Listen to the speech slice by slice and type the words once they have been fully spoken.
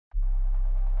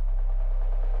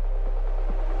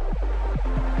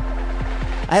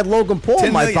I had Logan Paul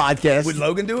on my podcast. Would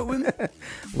Logan do it with me?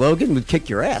 Logan would kick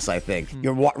your ass, I think.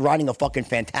 You're riding a fucking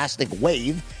fantastic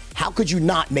wave. How could you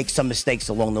not make some mistakes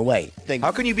along the way?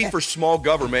 How can you be for small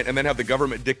government and then have the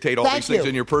government dictate all these things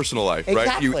in your personal life, right?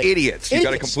 Exactly. You idiots. You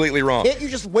got it completely wrong. Can't you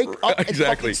just wake up and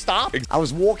fucking stop? I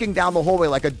was walking down the hallway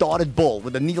like a darted bull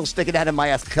with a needle sticking out of my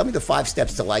ass. Tell me the 5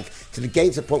 steps to the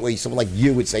gain to the point where someone like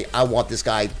you would say, I want this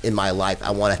guy in my life.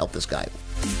 I want to help this guy.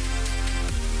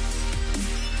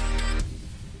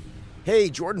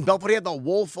 Hey, Jordan Belfort here, the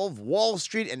Wolf of Wall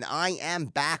Street, and I am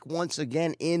back once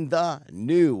again in the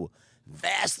new,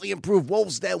 vastly improved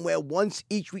Wolf's Den, where once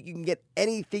each week you can get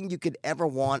anything you could ever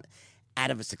want out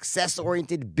of a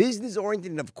success-oriented, business-oriented,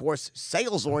 and of course,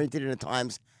 sales-oriented, and at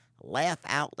times,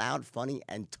 laugh-out-loud, funny,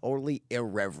 and totally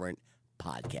irreverent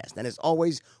podcast. And as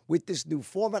always, with this new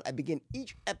format, I begin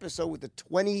each episode with a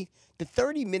 20 to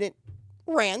 30-minute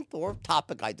rant or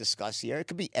topic I discuss here. It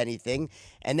could be anything.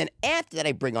 And then after that,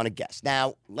 I bring on a guest.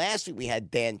 Now, last week we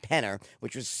had Pena,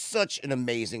 which was such an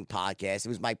amazing podcast. It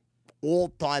was my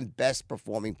all-time best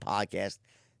performing podcast.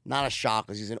 Not a shock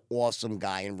because he's an awesome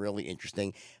guy and really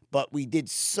interesting. But we did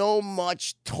so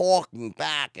much talking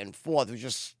back and forth. It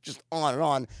was just on and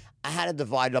on. I had to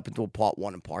divide it up into a part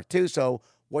 1 and part 2. So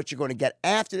what you're going to get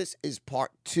after this is part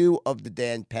 2 of the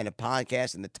Dan Pena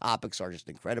podcast, and the topics are just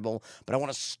incredible. But I want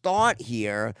to start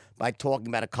here by talking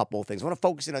about a couple of things. I want to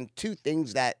focus in on 2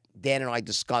 things that Dan and I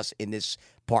discuss in this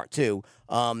part 2.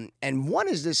 And one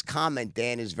is this comment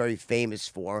Dan is very famous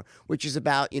for, which is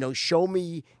about, show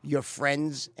me your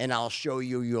friends and I'll show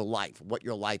you your life, what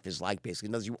your life is like, basically.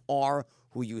 In other words, you are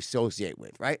who you associate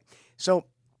with, right? So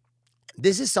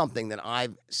this is something that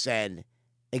I've said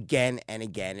again and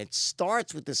again. It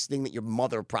starts with this thing that your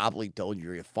mother probably told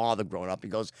you, or your father growing up. She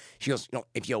goes,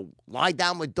 if you lie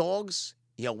down with dogs,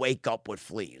 you'll wake up with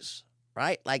fleas,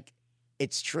 right? Like,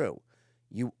 it's true.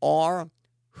 You are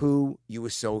who you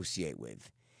associate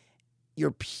with.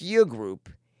 Your peer group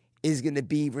is going to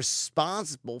be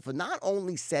responsible for not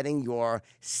only setting your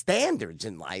standards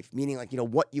in life, meaning like,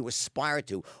 what you aspire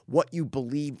to, what you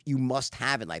believe you must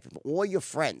have in life. If all your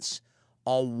friends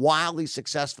are wildly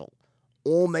successful,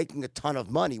 all making a ton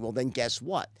of money, well, then guess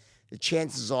what? The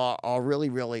chances are really,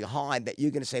 really high that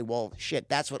you're going to say, well, shit,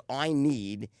 that's what I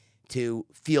need to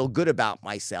feel good about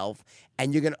myself,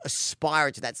 and you're going to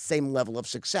aspire to that same level of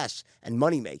success and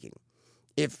money-making.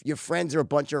 If your friends are a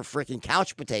bunch of freaking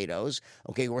couch potatoes,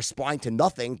 okay, who are aspiring to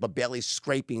nothing but barely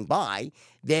scraping by,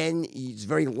 then it's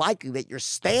very likely that your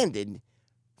standard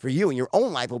for you in your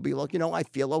own life will be, look, I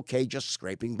feel okay just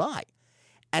scraping by.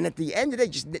 And at the end of the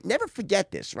day, just never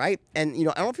forget this, right? And, I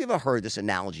don't know if you've ever heard this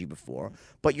analogy before,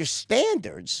 but your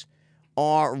standards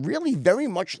are really very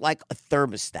much like a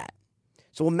thermostat.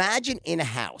 So imagine in a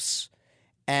house,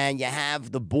 and you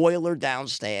have the boiler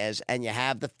downstairs, and you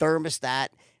have the thermostat,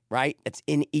 right? That's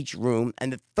in each room.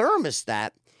 And the thermostat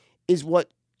is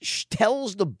what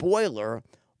tells the boiler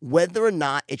whether or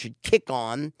not it should kick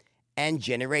on and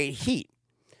generate heat.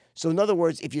 So in other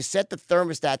words, if you set the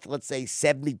thermostat to, let's say,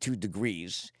 72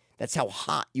 degrees, that's how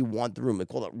hot you want the room. They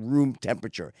call it room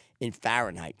temperature in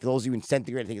Fahrenheit. For those of you in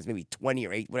centigrade, I think it's maybe 20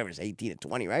 or 8, whatever it is, 18 or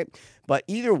 20, right? But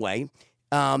either way,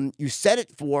 you set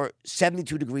it for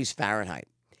 72 degrees Fahrenheit.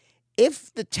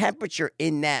 If the temperature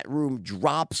in that room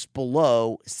drops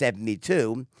below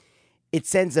 72, it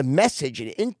sends a message,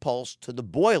 an impulse to the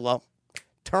boiler,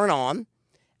 turn on,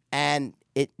 and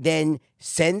it then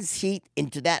sends heat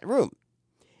into that room.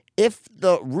 If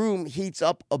the room heats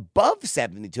up above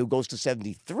 72, goes to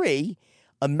 73,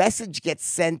 a message gets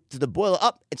sent to the boiler,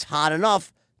 it's hot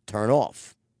enough, turn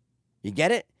off. You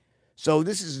get it? So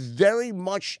this is very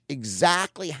much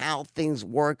exactly how things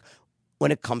work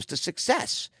when it comes to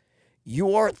success.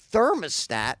 Your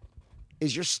thermostat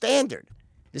is your standard.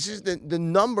 This is the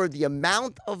number, the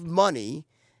amount of money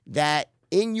that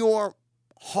in your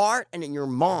heart and in your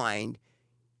mind,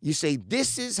 you say,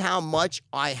 this is how much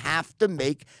I have to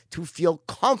make to feel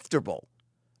comfortable.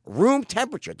 Room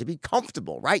temperature, to be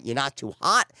comfortable, right? You're not too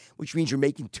hot, which means you're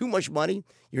making too much money.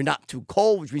 You're not too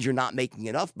cold, which means you're not making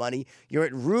enough money. You're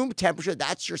at room temperature.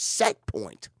 That's your set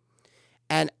point.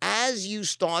 And as you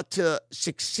start to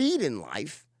succeed in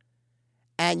life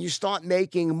and you start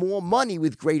making more money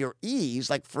with greater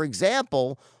ease, like, for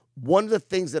example, one of the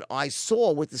things that I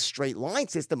saw with the straight line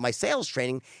system, my sales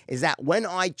training, is that when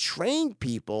I trained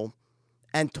people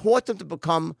and taught them to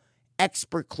become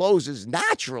expert closers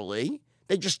naturally,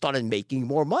 they just started making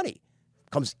more money. It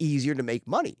becomes easier to make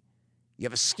money. You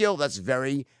have a skill that's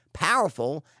very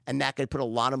powerful, and that can put a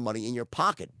lot of money in your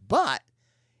pocket. But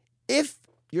if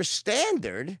your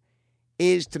standard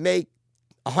is to make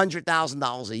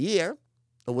 $100,000 a year,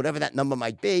 or whatever that number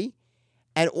might be,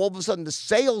 and all of a sudden the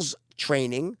sales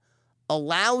training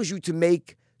allows you to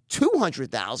make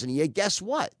 $200,000 a year, guess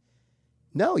what?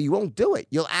 No, you won't do it.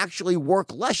 You'll actually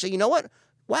work less. So you know what?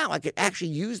 Wow, I could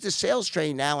actually use the sales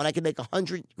training now, and I can make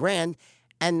 $100,000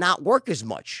 and not work as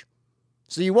much.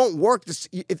 So you won't work this.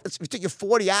 If it took you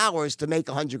 40 hours to make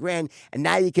 $100,000, and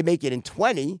now you can make it in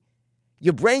 20,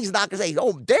 your brain's not going to say,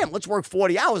 "Oh, damn, let's work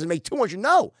 40 hours and make 200."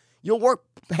 No, you'll work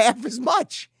half as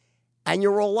much, and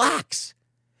you'll relax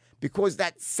because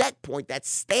that set point, that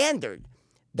standard,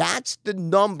 that's the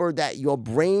number that your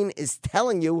brain is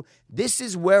telling you. This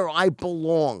is where I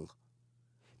belong.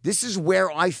 This is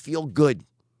where I feel good.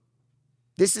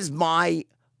 This is my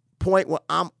point where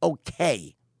I'm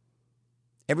okay.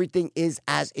 Everything is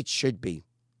as it should be.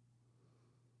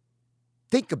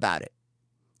 Think about it.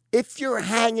 If you're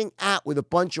hanging out with a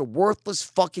bunch of worthless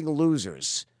fucking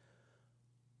losers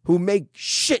who make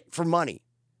shit for money,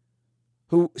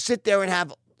 who sit there and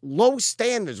have low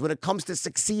standards when it comes to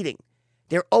succeeding,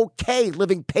 they're okay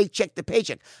living paycheck to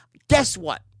paycheck. Guess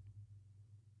what?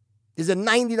 There's a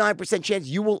 99% chance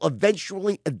you will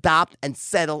eventually adopt and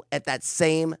settle at that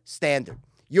same standard.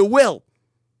 You will.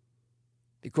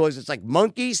 Because it's like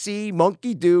monkey see,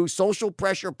 monkey do, social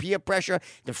pressure, peer pressure,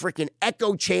 the freaking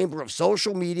echo chamber of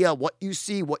social media, what you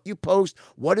see, what you post,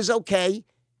 what is okay.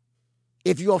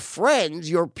 If your friends,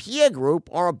 your peer group,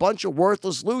 are a bunch of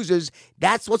worthless losers,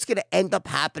 that's what's going to end up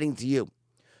happening to you.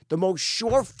 The most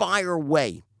surefire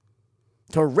way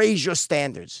to raise your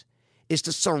standards is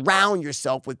to surround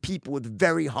yourself with people with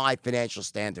very high financial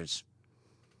standards.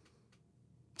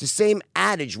 It's the same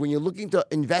adage when you're looking to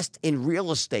invest in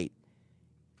real estate.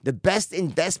 The best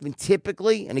investment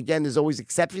typically, and again, there's always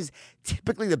exceptions,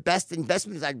 typically the best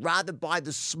investment is I'd rather buy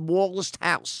the smallest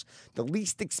house, the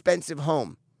least expensive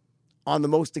home on the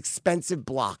most expensive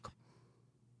block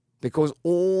because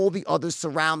all the other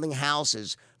surrounding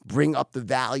houses bring up the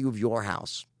value of your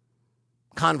house.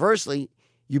 Conversely,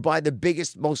 you buy the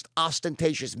biggest, most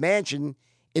ostentatious mansion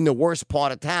in the worst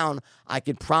part of town, I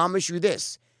can promise you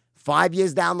this. 5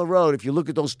 years down the road, if you look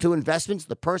at those two investments,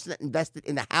 the person that invested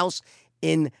in the house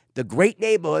in the great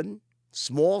neighborhood,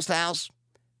 smallest house,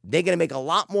 they're going to make a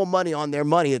lot more money on their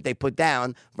money that they put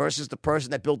down versus the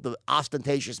person that built the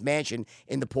ostentatious mansion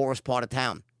in the poorest part of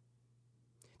town.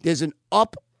 There's an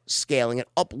upscaling, an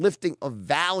uplifting of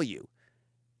value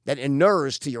that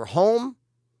inures to your home,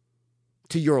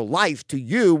 to your life, to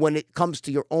you when it comes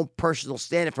to your own personal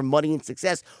standard for money and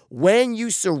success. When you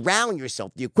surround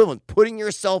yourself, the equivalent, putting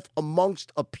yourself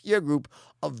amongst a peer group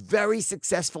of very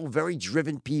successful, very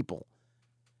driven people,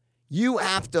 you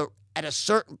have to, at a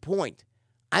certain point,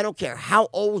 I don't care how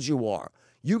old you are,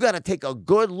 you got to take a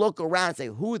good look around and say,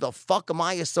 who the fuck am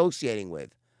I associating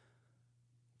with?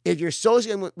 If you're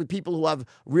associating with people who have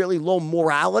really low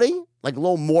morality, like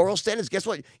low moral standards, guess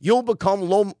what? You'll become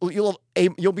low. You'll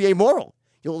be amoral.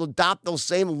 You'll adopt those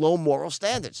same low moral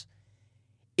standards.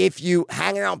 If you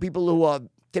hang around people who are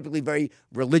typically very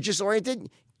religious oriented,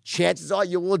 chances are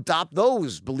you will adopt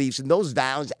those beliefs and those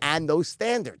values and those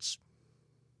standards.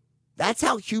 That's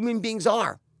how human beings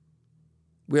are.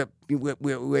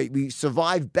 We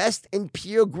survive best in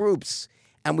peer groups,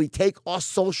 and we take our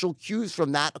social cues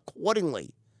from that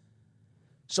accordingly.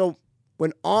 So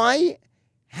when I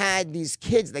had these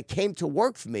kids that came to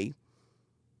work for me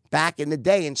back in the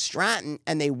day in Stratton,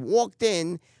 and they walked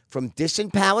in from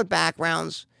disempowered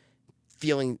backgrounds,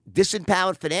 feeling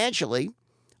disempowered financially,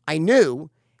 I knew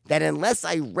that unless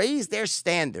I raised their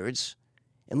standards,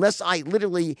 unless I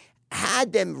literally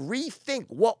had them rethink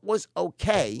what was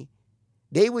okay,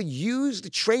 they would use the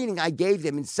training I gave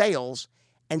them in sales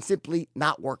and simply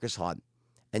not work as hard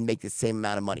and make the same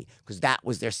amount of money because that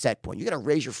was their set point. You got to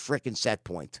raise your freaking set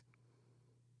point.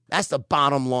 That's the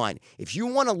bottom line. If you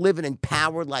want to live an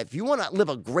empowered life, if you want to live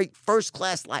a great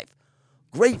first-class life,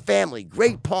 great family,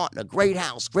 great partner, great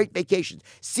house, great vacations,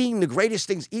 seeing the greatest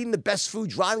things, eating the best food,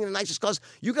 driving the nicest cars,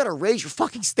 you got to raise your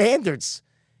fucking standards.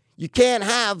 You can't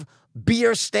have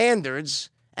beer standards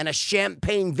and a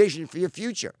champagne vision for your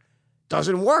future.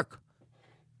 Doesn't work.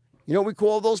 You know what we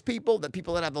call those people? The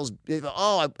people that have those,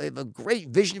 I have a great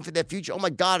vision for their future. Oh my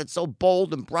God, it's so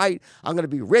bold and bright. I'm going to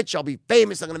be rich. I'll be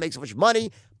famous. I'm going to make so much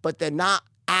money. But they're not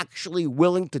actually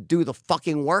willing to do the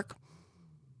fucking work.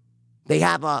 They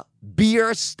have a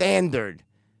beer standard,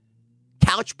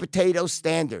 couch potato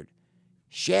standard,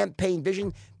 champagne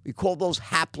vision. We call those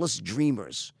hapless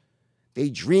dreamers. They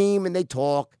dream and they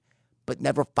talk, but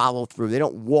never follow through. They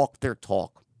don't walk their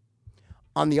talk.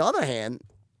 On the other hand,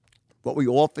 what we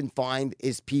often find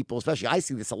is people, especially I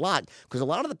see this a lot, because a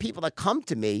lot of the people that come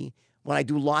to me when I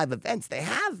do live events, they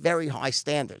have very high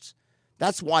standards.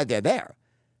 That's why they're there.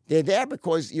 They're there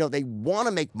because, they want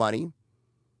to make money.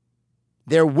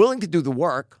 They're willing to do the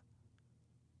work.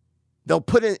 They'll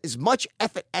put in as much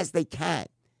effort as they can.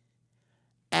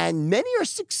 And many are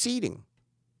succeeding.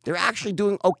 They're actually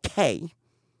doing okay.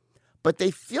 But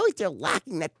they feel like they're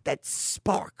lacking that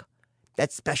spark,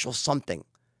 that special something.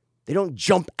 They don't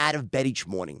jump out of bed each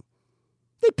morning.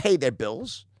 They pay their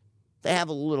bills. They have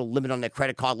a little limit on their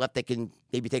credit card left. They can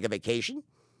maybe take a vacation.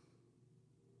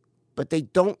 But they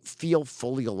don't feel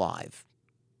fully alive.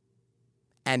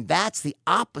 And that's the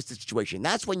opposite situation.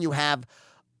 That's when you have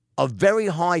a very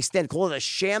high standard, call it a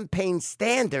champagne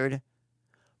standard,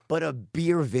 but a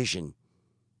beer vision.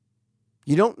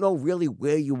 You don't know really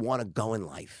where you want to go in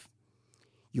life.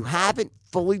 You haven't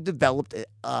fully developed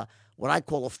what I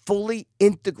call a fully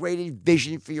integrated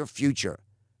vision for your future.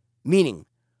 Meaning,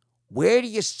 where do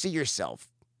you see yourself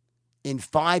in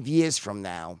 5 years from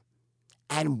now,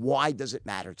 and why does it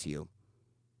matter to you?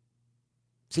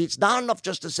 See, it's not enough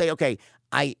just to say, okay,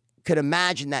 I could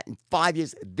imagine that in 5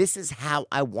 years, this is how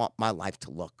I want my life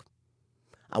to look.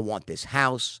 I want this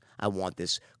house. I want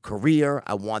this career.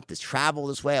 I want this travel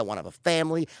this way. I want to have a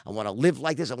family. I want to live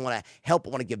like this. I want to help. I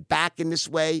want to give back in this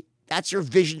way. That's your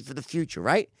vision for the future,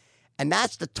 right? And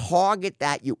that's the target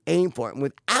that you aim for. And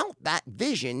without that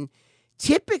vision,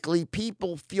 typically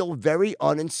people feel very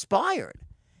uninspired.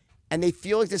 And they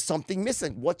feel like there's something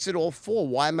missing. What's it all for?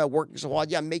 Why am I working so hard?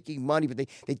 Yeah, I'm making money, but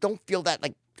they don't feel that,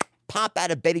 like, pop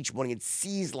out of bed each morning and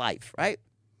seize life, right?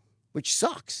 Which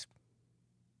sucks.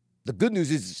 The good news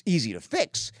is it's easy to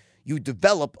fix. You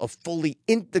develop a fully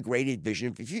integrated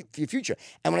vision for your future.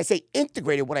 And when I say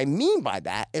integrated, what I mean by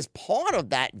that is part of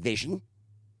that vision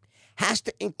has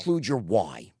to include your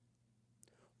why.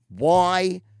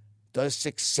 Why does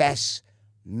success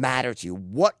matter to you?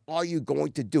 What are you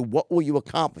going to do? What will you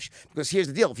accomplish? Because here's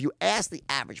the deal. If you ask the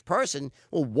average person,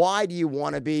 well, why do you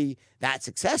want to be that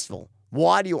successful?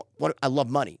 Why do you want? I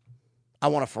love money. I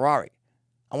want a Ferrari.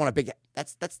 I want a big.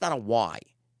 That's not a why.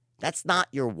 That's not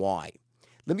your why.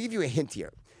 Let me give you a hint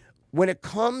here. When it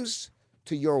comes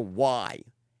to your why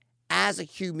as a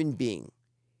human being,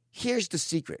 here's the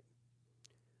secret.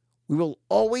 We will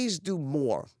always do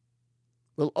more.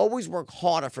 We'll always work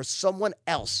harder for someone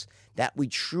else that we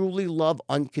truly love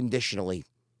unconditionally,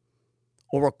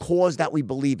 or a cause that we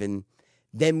believe in,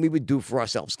 than we would do for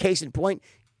ourselves. Case in point,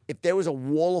 if there was a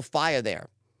wall of fire there,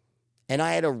 and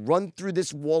I had to run through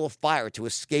this wall of fire to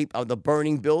escape the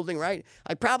burning building, right?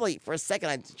 I'd probably, for a second,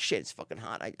 it's fucking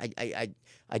hot.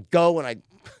 I'd go and I'd,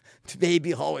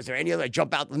 maybe, is there any other? I'd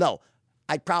jump out. No,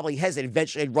 I'd probably hesitate.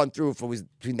 Eventually, I'd run through if it was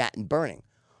between that and burning.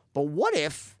 But what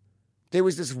if there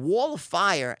was this wall of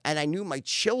fire and I knew my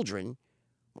children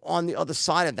were on the other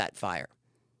side of that fire?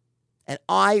 And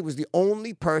I was the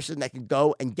only person that could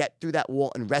go and get through that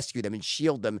wall and rescue them and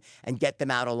shield them and get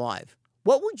them out alive.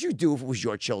 What would you do if it was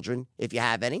your children, if you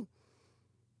have any?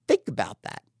 Think about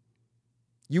that.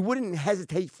 You wouldn't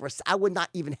hesitate for I would not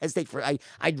even hesitate for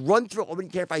I'd run through. I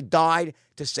wouldn't care if I died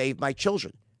to save my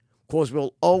children. Because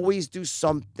we'll always do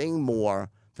something more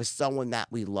for someone that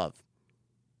we love.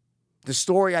 The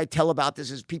story I tell about this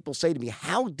is people say to me,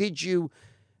 how did you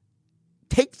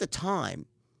take the time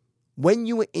when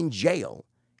you were in jail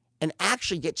and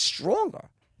actually get stronger?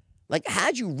 Like,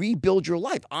 how'd you rebuild your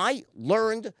life? I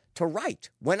learned to write.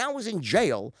 When I was in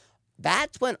jail,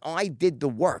 that's when I did the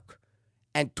work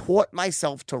and taught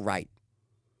myself to write.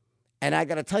 And I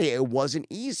got to tell you, it wasn't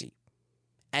easy.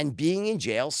 And being in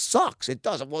jail sucks. It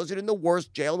does. I wasn't in the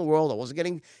worst jail in the world. I wasn't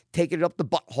getting taken up the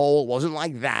butthole. It wasn't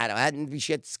like that. I hadn't be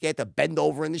scared to bend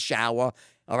over in the shower.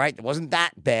 All right? It wasn't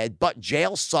that bad. But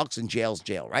jail sucks, and jail's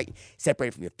jail, right?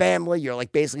 Separated from your family. You're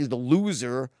like basically the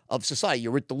loser of society.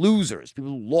 You're with the losers,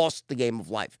 people who lost the game of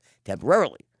life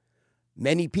temporarily.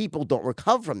 Many people don't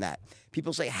recover from that.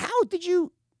 People say, how did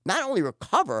you not only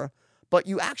recover, but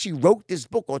you actually wrote this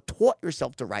book or taught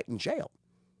yourself to write in jail?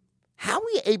 How were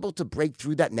you able to break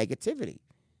through that negativity?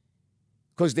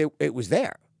 Because it was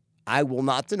there. I will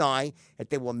not deny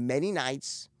that there were many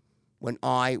nights when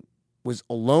I was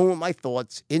alone with my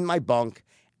thoughts in my bunk,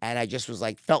 and I just was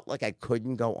like, felt like I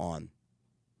couldn't go on.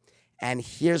 And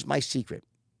here's my secret.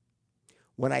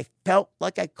 When I felt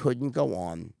like I couldn't go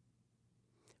on,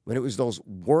 when it was those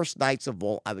worst nights of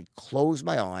all, I would close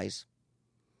my eyes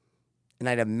and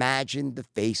I'd imagine the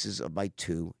faces of my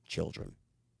 2 children.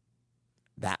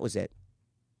 That was it.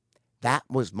 That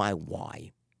was my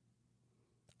why.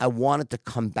 I wanted to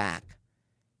come back,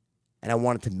 and I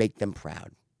wanted to make them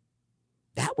proud.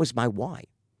 That was my why.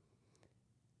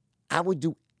 I would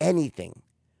do anything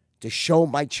to show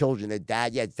my children that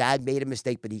Dad made a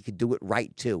mistake, but he could do it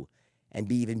right too, and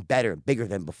be even better, bigger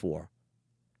than before.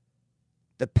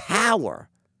 The power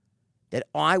that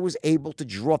I was able to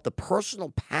draw up, the personal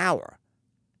power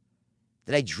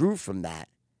that I drew from that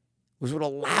was what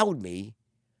allowed me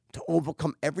to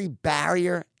overcome every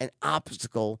barrier and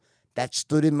obstacle that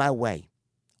stood in my way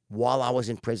while I was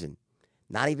in prison.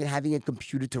 Not even having a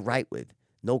computer to write with,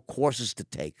 no courses to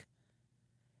take.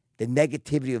 The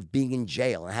negativity of being in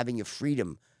jail and having your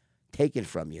freedom taken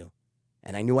from you.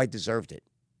 And I knew I deserved it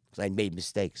because I'd made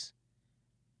mistakes.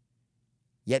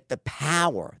 Yet the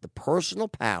power, the personal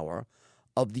power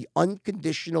of the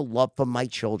unconditional love for my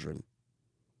children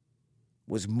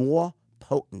was more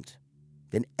potent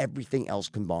than everything else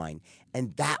combined.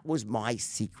 And that was my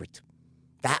secret.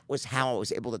 That was how I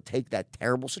was able to take that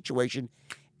terrible situation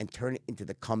and turn it into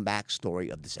the comeback story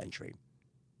of the century.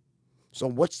 So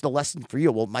what's the lesson for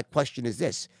you? Well, my question is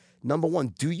this. Number one,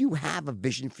 do you have a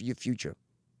vision for your future?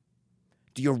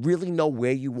 Do you really know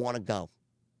where you want to go?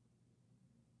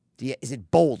 Is it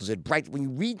bold? Is it bright? When you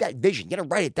read that vision, you got to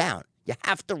write it down. You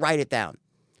have to write it down.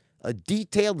 A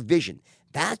detailed vision.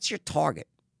 That's your target.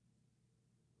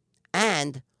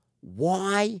 And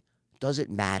why does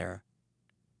it matter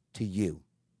to you?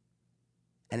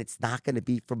 And it's not going to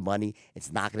be for money.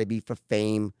 It's not going to be for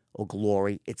fame or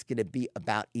glory. It's going to be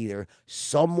about either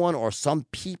someone or some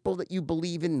people that you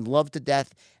believe in and love to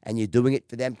death, and you're doing it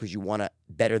for them because you want to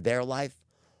better their life.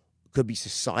 It could be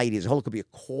society as a whole. It could be a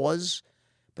cause,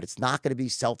 but it's not going to be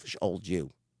selfish old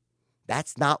you.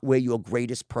 That's not where your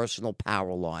greatest personal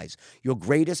power lies. Your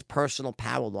greatest personal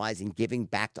power lies in giving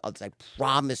back to others. I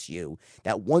promise you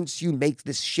that once you make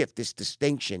this shift, this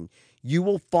distinction, you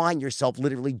will find yourself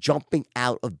literally jumping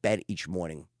out of bed each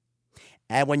morning.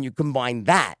 And when you combine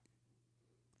that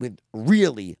with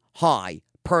really high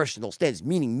personal standards,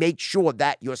 meaning make sure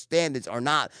that your standards are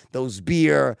not those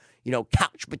beer,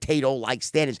 couch potato-like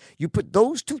standards. You put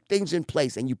those two things in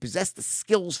place and you possess the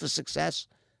skills for success,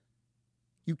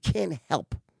 you can't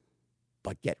help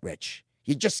but get rich.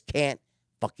 You just can't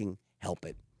fucking help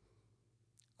it.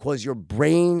 Because your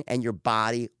brain and your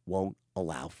body won't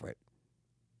allow for it.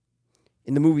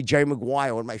 In the movie Jerry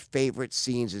Maguire, one of my favorite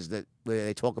scenes is that where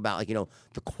they talk about,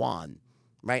 the Quan,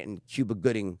 right? And Cuba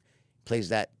Gooding plays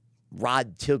that.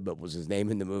 Rod Tilbert was his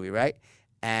name in the movie, right?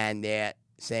 And they're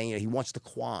saying, he wants the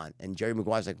Quan. And Jerry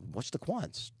Maguire's like, what's the Quan?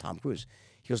 It's Tom Cruise.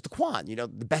 He goes, the Quan,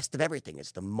 the best of everything.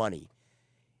 It's the money.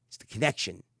 It's the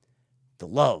connection, the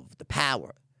love, the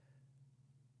power,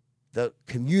 the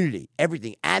community,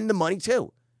 everything, and the money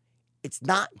too. It's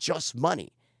not just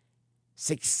money.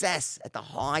 Success at the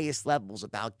highest level is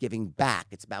about giving back.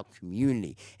 It's about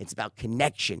community. It's about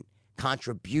connection,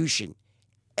 contribution,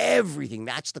 everything.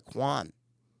 That's the Quan.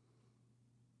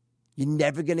 You're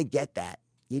never going to get that.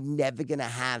 You're never going to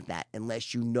have that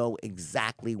unless you know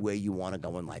exactly where you want to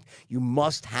go in life. You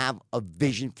must have a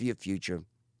vision for your future.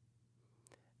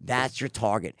 That's your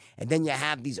target. And then you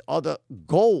have these other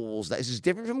goals. This is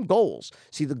different from goals.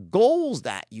 See, the goals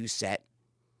that you set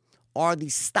are the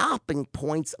stopping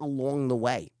points along the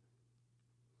way.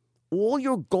 All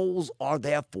your goals are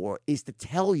there for is to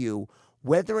tell you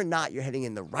whether or not you're heading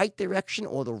in the right direction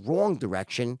or the wrong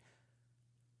direction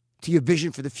to your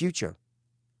vision for the future.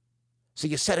 So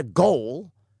you set a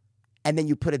goal, and then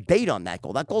you put a date on that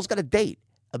goal. That goal's got a date,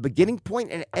 a beginning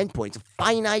point and an end point. It's a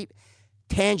finite,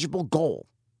 tangible goal.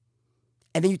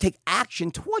 And then you take action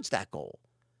towards that goal.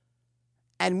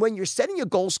 And when you're setting your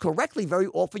goals correctly, very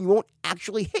often you won't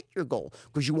actually hit your goal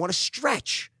because you want to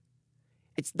stretch.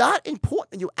 It's not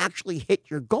important that you actually hit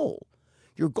your goal.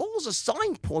 Your goal is a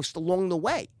signpost along the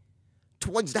way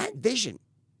towards that vision.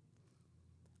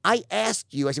 I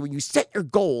asked you, I said, when you set your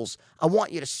goals, I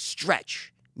want you to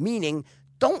stretch, meaning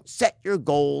don't set your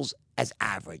goals as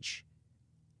average.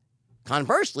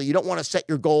 Conversely, you don't want to set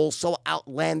your goals so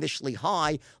outlandishly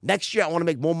high. Next year, I want to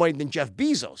make more money than Jeff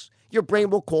Bezos. Your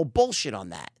brain will call bullshit on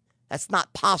that. That's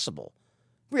not possible.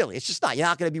 Really, it's just not. You're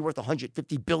not going to be worth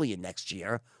 $150 billion next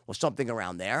year or something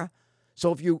around there.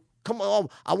 So if you come on,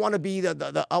 I want to be a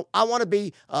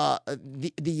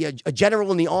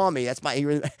general in the army. That's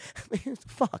my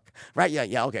fuck, right?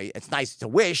 Yeah, okay. It's nice to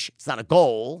wish. It's not a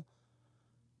goal.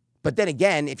 But then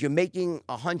again, if you're making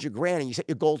 $100,000 and you set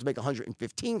your goal to make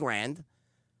 $115,000,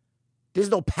 there's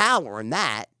no power in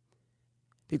that.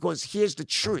 Because here's the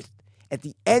truth. At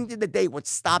the end of the day, what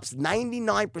stops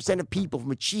 99% of people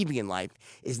from achieving in life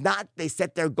is not they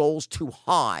set their goals too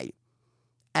high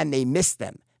and they miss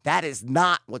them. That is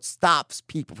not what stops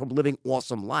people from living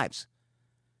awesome lives.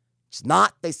 It's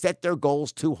not they set their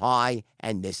goals too high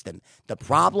and miss them. The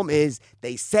problem is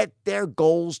they set their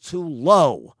goals too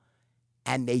low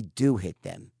and they do hit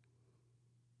them.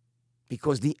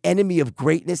 Because the enemy of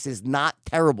greatness is not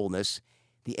terribleness.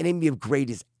 The enemy of great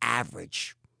is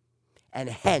average. And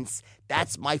hence,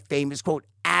 that's my famous quote,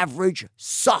 average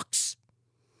sucks.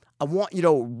 I want you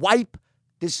to wipe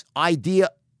this idea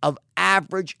of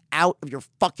average out of your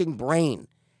fucking brain.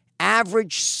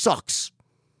 Average sucks.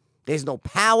 There's no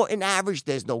power in average.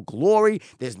 There's no glory.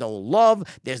 There's no love.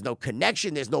 There's no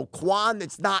connection. There's no quan.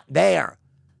 It's not there.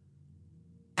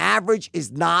 Average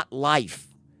is not life.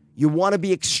 You want to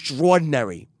be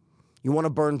extraordinary. You want to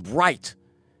burn bright.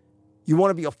 You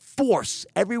want to be a force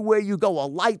everywhere you go, a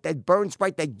light that burns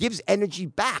bright, that gives energy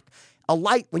back, a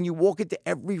light when you walk into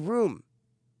every room.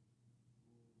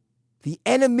 The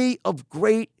enemy of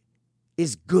great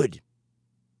is good.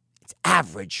 It's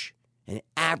average, and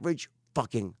average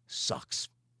fucking sucks.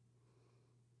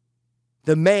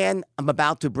 The man I'm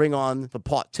about to bring on for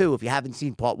part 2, if you haven't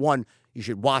seen part 1, you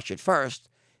should watch it first.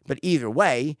 But either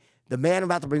way, the man I'm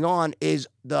about to bring on is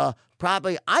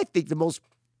probably, I think, the most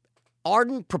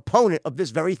ardent proponent of this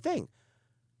very thing,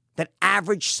 that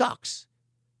average sucks,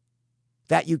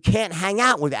 that you can't hang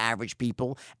out with average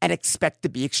people and expect to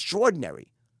be extraordinary.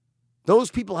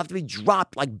 Those people have to be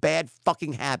dropped like bad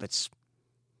fucking habits.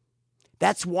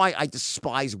 That's why I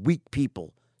despise weak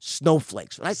people,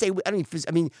 snowflakes. When I say,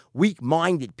 I mean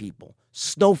weak-minded people,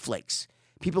 snowflakes,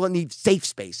 people that need safe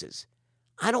spaces.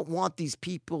 I don't want these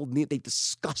people. They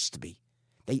disgust me.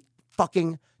 They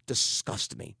fucking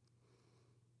disgust me.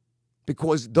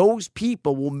 Because those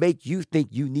people will make you think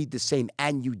you need the same,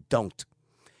 and you don't.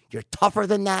 You're tougher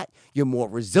than that. You're more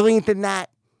resilient than that.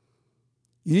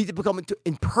 You need to become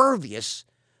impervious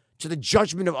to the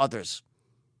judgment of others.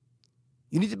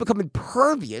 You need to become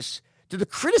impervious to the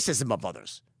criticism of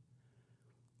others.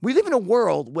 We live in a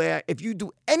world where if you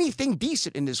do anything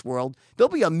decent in this world, there'll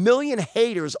be 1 million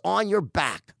haters on your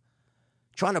back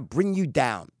trying to bring you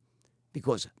down.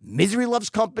 Because misery loves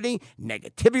company,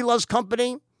 negativity loves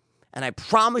company. And I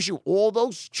promise you, all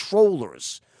those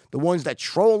trollers, the ones that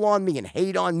troll on me and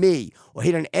hate on me, or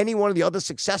hate on any one of the other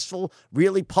successful,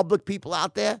 really public people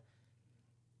out there,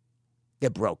 they're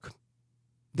broke.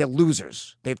 They're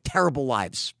losers. They have terrible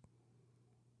lives.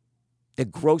 They're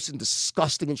gross and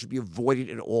disgusting and should be avoided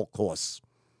at all costs.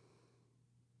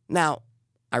 Now,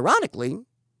 ironically,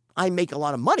 I make a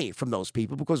lot of money from those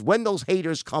people because when those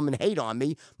haters come and hate on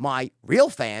me, my real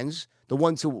fans, the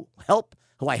ones who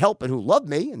I help and who love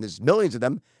me, and there's millions of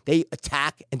them, they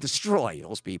attack and destroy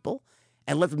those people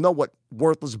and let them know what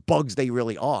worthless bugs they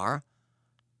really are.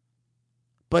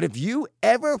 But if you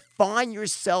ever find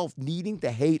yourself needing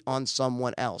to hate on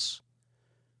someone else,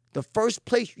 the first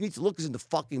place you need to look is in the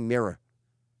fucking mirror.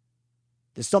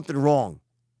 There's something wrong.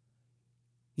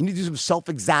 You need to do some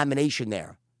self-examination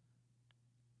there.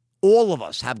 All of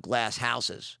us have glass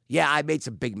houses. Yeah, I made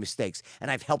some big mistakes, and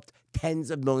I've helped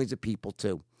tens of millions of people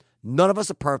too. None of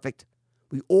us are perfect.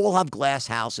 We all have glass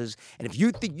houses. And if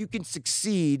you think you can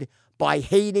succeed by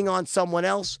hating on someone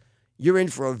else, you're in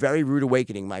for a very rude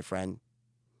awakening, my friend.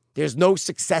 There's no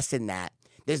success in that.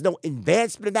 There's no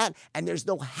advancement in that. And there's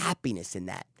no happiness in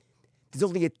that. There's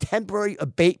only a temporary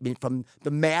abatement from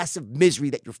the massive misery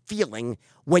that you're feeling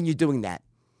when you're doing that.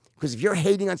 Because if you're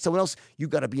hating on someone else, you've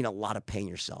got to be in a lot of pain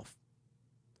yourself.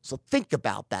 So think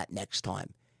about that next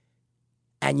time.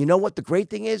 And you know what the great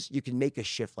thing is? You can make a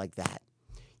shift like that.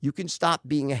 You can stop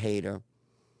being a hater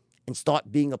and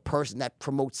start being a person that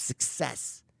promotes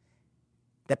success,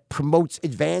 that promotes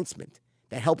advancement,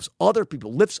 that helps other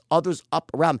people, lifts others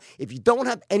up around. If you don't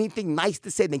have anything nice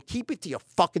to say, then keep it to your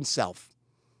fucking self.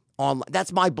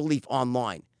 That's my belief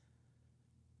online.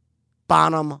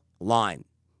 Bottom line.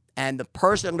 And the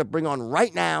person I'm going to bring on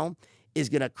right now is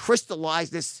going to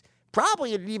crystallize this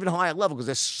probably at an even higher level because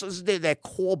this is their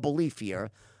core belief here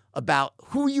about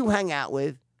who you hang out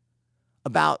with,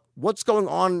 about what's going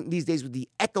on these days with the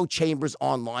echo chambers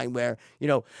online where,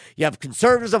 you have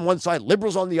conservatives on one side,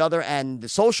 liberals on the other, and the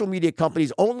social media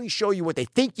companies only show you what they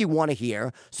think you want to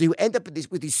hear. So you end up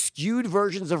with these skewed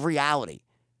versions of reality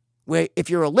where if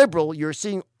you're a liberal, you're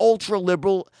seeing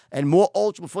ultra-liberal and more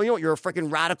ultra, before you know it, you're a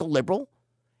freaking radical liberal.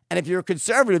 And if you're a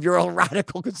conservative, you're a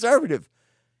radical conservative.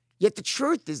 Yet the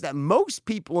truth is that most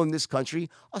people in this country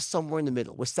are somewhere in the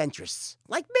middle. We're centrists,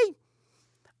 like me.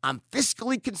 I'm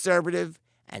fiscally conservative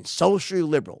and socially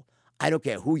liberal. I don't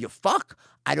care who you fuck.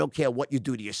 I don't care what you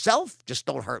do to yourself. Just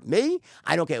don't hurt me.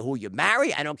 I don't care who you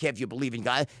marry. I don't care if you believe in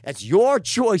God. That's your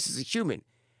choice as a human.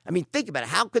 I mean, think about it.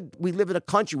 How could we live in a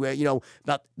country where,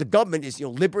 about the government is,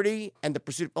 liberty and the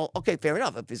pursuit of, okay, fair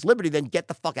enough. If it's liberty, then get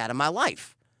the fuck out of my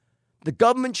life. The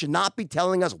government should not be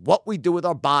telling us what we do with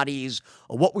our bodies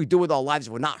or what we do with our lives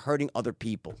if we're not hurting other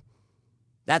people.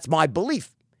 That's my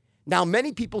belief. Now,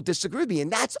 many people disagree with me,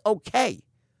 and that's okay.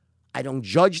 I don't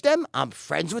judge them. I'm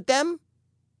friends with them.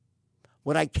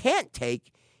 What I can't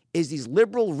take is these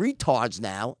liberal retards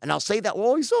now, and I'll say that,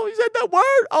 he said that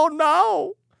word? Oh,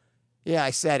 no. Yeah, I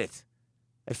said it.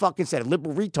 I fucking said it.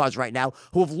 Liberal retards right now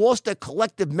who have lost their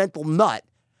collective mental nut,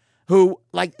 who,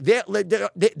 like, they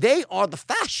are the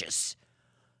fascists.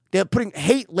 They're putting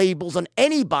hate labels on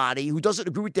anybody who doesn't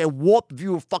agree with their warped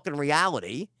view of fucking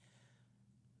reality.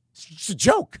 It's a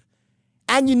joke.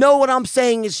 And you know what I'm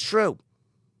saying is true.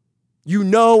 You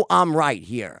know I'm right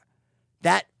here.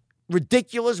 That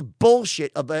ridiculous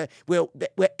bullshit of where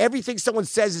everything someone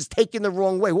says is taken the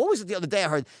wrong way. What was it the other day I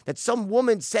heard? That some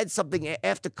woman said something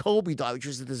after Kobe died, which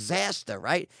was a disaster,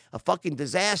 right? A fucking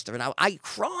disaster. And I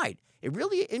cried. It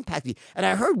really impacted me. And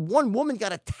I heard one woman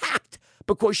got attacked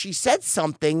because she said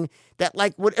something that,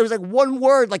 like, it was like one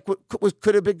word, like,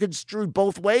 could have been construed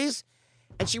both ways.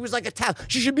 And she was like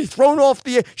attacked. She should be thrown off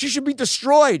she should be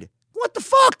destroyed. What the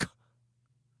fuck?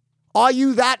 Are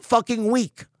you that fucking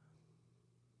weak?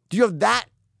 Do you have that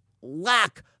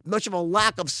much of a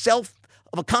lack of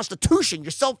a constitution,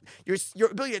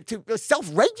 your ability to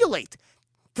self-regulate,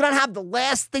 to not have the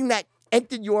last thing that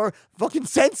entered your fucking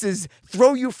senses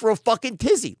throw you for a fucking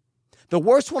tizzy? The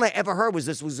worst one I ever heard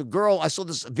was a girl. I saw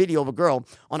this video of a girl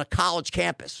on a college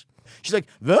campus. She's like,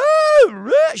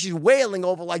 she's wailing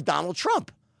over like Donald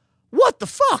Trump. What the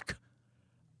fuck?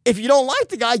 If you don't like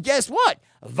the guy, guess what?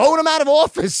 Vote him out of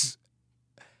office.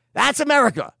 That's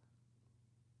America.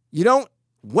 You don't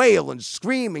wail and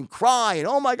scream and cry and,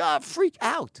 oh my God, freak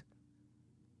out.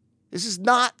 This is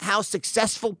not how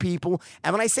successful people,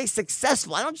 and when I say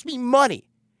successful, I don't just mean money.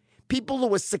 People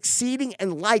who are succeeding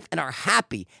in life and are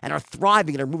happy and are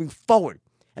thriving and are moving forward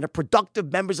and are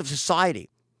productive members of society.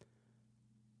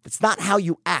 That's not how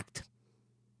you act.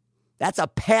 That's a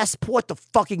passport to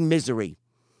fucking misery.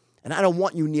 And I don't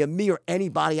want you near me or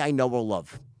anybody I know or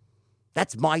love.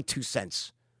 That's my 2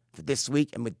 cents for this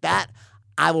week. And with that,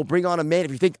 I will bring on a man.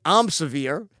 If you think I'm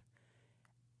severe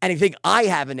and you think I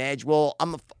have an edge, well,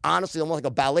 I'm honestly almost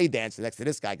like a ballet dancer next to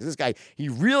this guy. Because this guy, he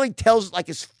really tells it like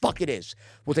his fuck it is.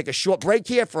 We'll take a short break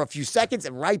here for a few seconds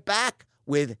and right back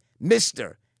with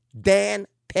Mr. Dan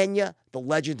Pena, the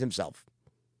legend himself.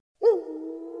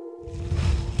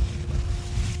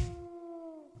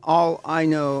 All I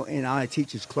know and I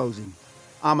teach is closing.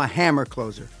 I'm a hammer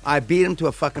closer. I beat them to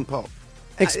a fucking pulp.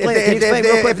 Explain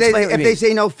real quick. If they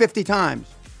say no 50 times,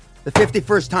 the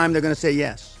 51st time they're going to say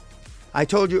yes. I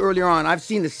told you earlier on, I've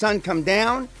seen the sun come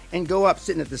down and go up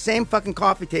sitting at the same fucking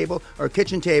coffee table or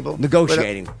kitchen table.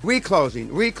 Negotiating. Reclosing.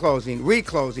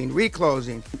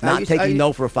 Not taking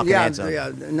no for a fucking answer.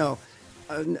 Yeah, no.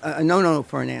 No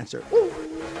for an answer.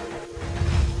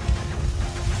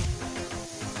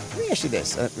 Let me ask you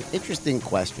this, interesting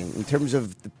question in terms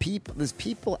of the people. There's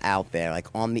people out there like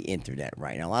on the internet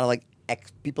right now. A lot of like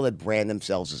people that brand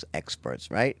themselves as experts,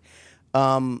 right?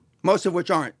 Most of which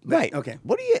aren't. Right. Okay.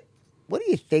 What do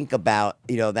you think about,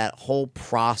 that whole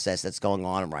process that's going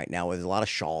on right now? Where there's a lot of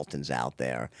charlatans out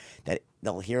there that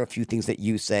they'll hear a few things that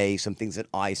you say, some things that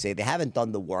I say. They haven't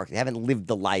done the work. They haven't lived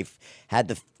the life, had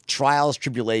the trials,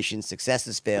 tribulations,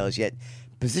 successes, failures, yet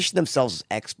position themselves as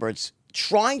experts,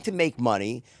 trying to make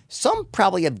money. Some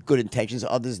probably have good intentions,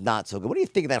 others not so good. What do you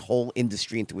think of that whole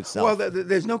industry into itself? Well,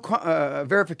 there's no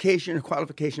verification or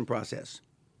qualification process.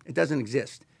 It doesn't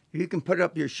exist. You can put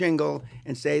up your shingle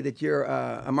and say that you're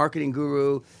a marketing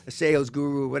guru, a sales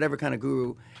guru, whatever kind of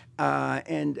guru,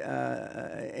 and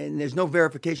there's no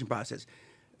verification process.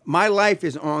 My life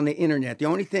is on the internet. The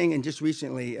only thing, and just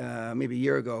recently, maybe a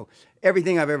year ago,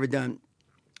 everything I've ever done,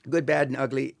 good, bad, and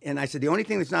ugly. And I said, the only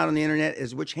thing that's not on the internet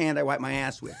is which hand I wipe my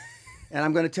ass with. And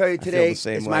I'm going to tell you today,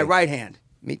 it's my right hand.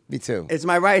 Me too. It's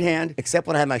my right hand. Except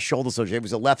when I had my shoulder surgery, it was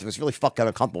the left. It was really fucking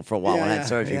uncomfortable for a while when I had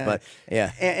surgery. Yeah. But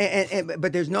yeah.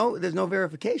 But there's no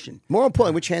verification. More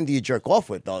importantly, which hand do you jerk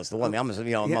off with? Though is the one. I'm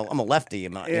a lefty.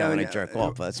 When I jerk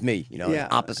off. That's me.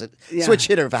 Opposite. Yeah. Switch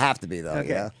hitter if I have to be though.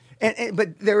 Okay. Yeah.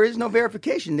 But there is no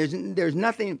verification. There's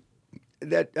nothing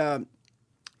that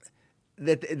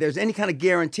that there's any kind of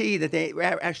guarantee that they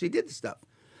actually did the stuff.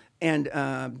 And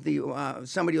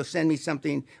somebody will send me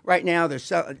something. Right now,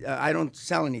 I don't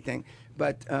sell anything,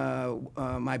 but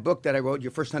my book that I wrote,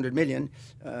 Your First 100 Million,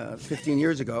 15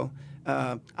 years ago,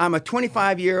 I'm a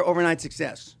 25-year overnight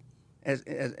success as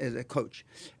a coach.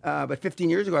 But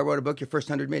 15 years ago, I wrote a book, Your First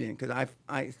 100 Million, because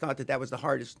I thought that was the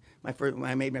hardest, when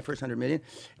I made my first 100 million.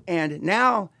 And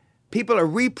now people are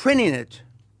reprinting it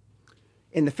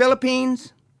in the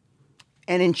Philippines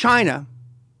and in China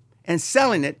and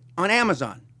selling it on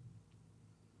Amazon.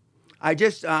 I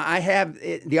have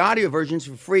the audio versions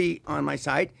for free on my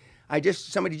site.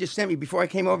 Somebody just sent me before I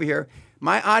came over here.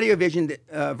 My audio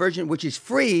version, which is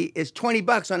free, is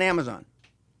 $20 on Amazon.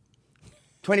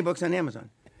 $20 on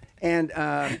Amazon. And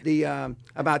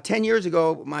about 10 years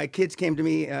ago, my kids came to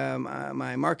me,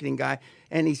 my marketing guy,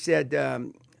 and he said,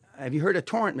 have you heard of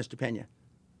torrent, Mr. Pena?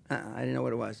 I didn't know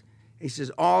what it was. He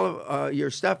says, all of your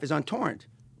stuff is on torrent.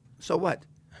 So what?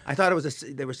 I thought it was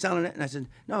they were selling it, and I said,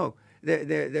 no,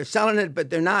 they're selling it, but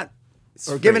they're not,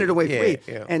 or giving it away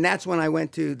free. Yeah. And that's when I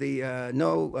went to the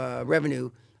no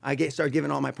revenue. I started giving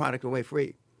all my product away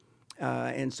free,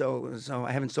 and so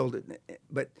I haven't sold it.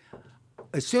 But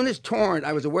as soon as torrent,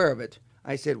 I was aware of it.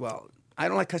 I said, well, I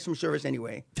don't like customer service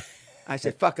anyway. I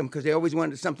said, fuck them, because they always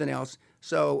wanted something else.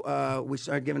 So we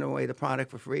started giving away the product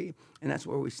for free, and that's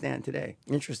where we stand today.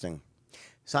 Interesting.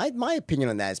 So my opinion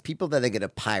on that is people that are going to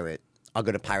pirate are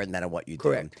going to pirate no matter what you do.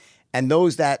 Correct. And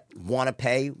those that want to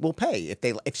pay will pay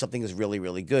if something is really,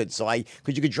 really good. So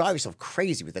because you could drive yourself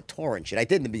crazy with the torrent shit. I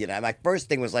did in the beginning. My first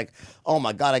thing was like, oh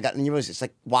my God, and it's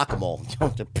like whack-a-mole.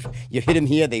 You hit them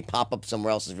here, they pop up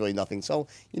somewhere else. There's really nothing. So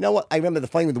you know what? I remember the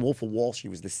funny with The Wolf of Wall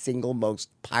Street was the single most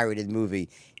pirated movie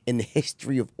in the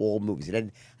history of all movies. It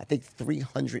had, I think,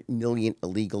 300 million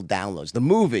illegal downloads. The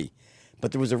movie.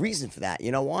 But there was a reason for that.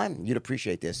 You know why? You'd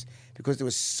appreciate this. Because there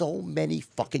was so many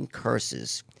fucking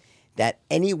curses that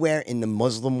anywhere in the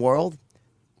Muslim world,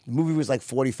 the movie was like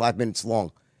 45 minutes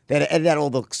long. They had to edit out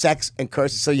all the sex and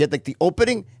curses. So you had like the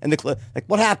opening and the like,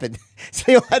 what happened?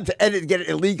 So you had to get it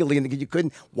illegally, and you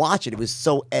couldn't watch it. It was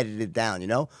so edited down, you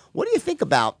know? What do you think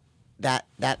about that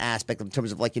aspect in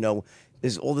terms of like, you know,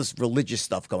 there's all this religious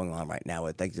stuff going on right now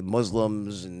with like the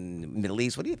Muslims and the Middle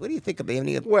East. What do you think of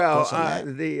any of thoughts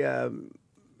on that?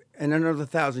 In another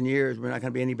 1,000 years, we're not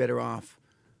going to be any better off.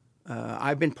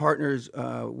 I've been partners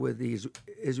with the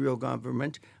Israel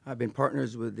government. I've been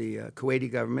partners with the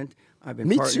Kuwaiti government.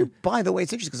 Me too. By the way,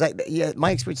 it's interesting because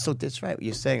my experience. So that's right. What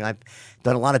you're saying. I've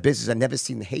done a lot of business. I've never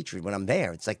seen the hatred when I'm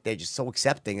there. It's like they're just so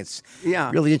accepting. It's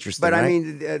really interesting. But right? I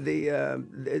mean,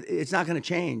 it's not going to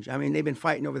change. I mean, they've been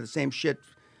fighting over the same shit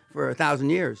for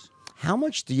 1,000 years. How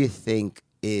much do you think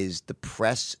is the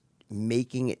press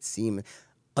making it seem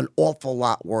an awful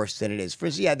lot worse than it is?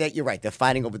 First, you're right. They're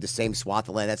fighting over the same swath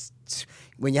of land. That's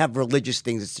when you have religious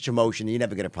things. It's such emotion. You're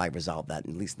never going to probably resolve that,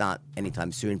 at least not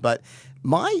anytime soon. But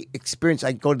my experience,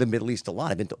 I go to the Middle East a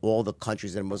lot. I've been to all the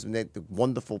countries that are Muslim. They're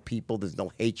wonderful people. There's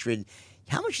no hatred.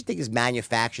 How much do you think is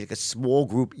manufactured? Like a small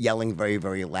group yelling very,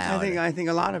 very loud. I think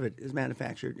a lot of it is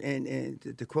manufactured. And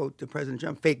to quote the President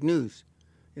Trump, fake news.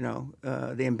 You know,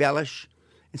 they embellish,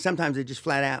 and sometimes they just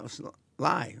flat out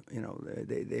lie. You know,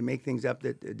 they make things up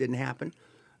that didn't happen.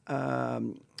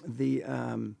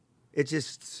 It's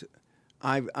just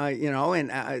I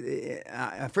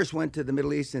first went to the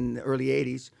Middle East in the early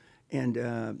 '80s, and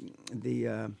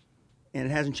it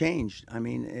hasn't changed. I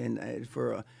mean, and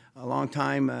for a long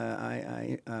time,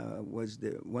 I was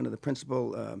one of the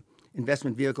principal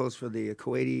investment vehicles for the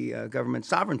Kuwaiti government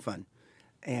sovereign fund,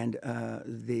 and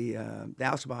the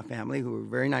Al Sabah family, who were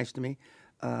very nice to me.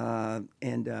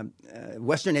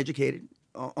 Western educated.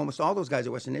 Almost all those guys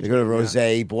are Western educated. They go to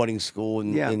Rosé boarding school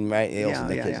and right.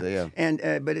 And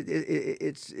but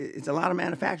it's a lot of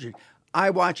manufacturing. I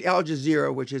watch Al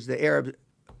Jazeera, which is the Arab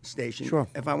station. Sure.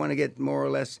 If I want to get more or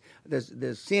less, there's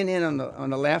CNN on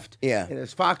the left. Yeah.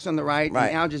 There's Fox on the right. And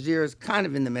Al Jazeera is kind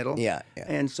of in the middle. Yeah.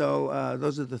 And so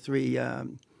those are the three.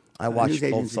 I watch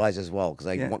both sides as well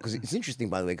because it's interesting,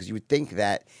 by the way, because you would think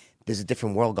that there's a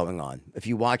different world going on. If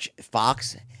you watch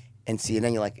Fox and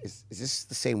CNN, you're like, is this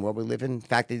the same world we live in? In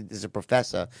fact, there's a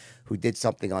professor who did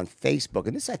something on Facebook,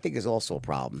 and this, I think, is also a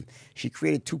problem. She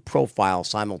created 2 profiles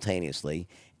simultaneously,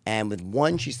 and with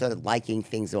one, she started liking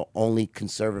things that were only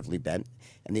conservatively bent,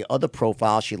 and the other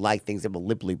profile, she liked things that were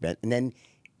liberally bent. And then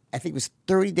I think it was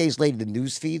 30 days later, the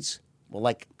news feeds were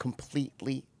like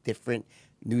completely different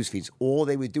news feeds. All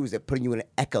they would do is they're putting you in an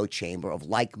echo chamber of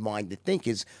like-minded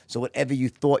thinkers. So whatever you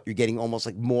thought, you're getting almost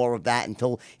like more of that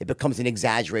until it becomes an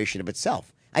exaggeration of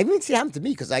itself. I even see it happen to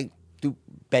me because I do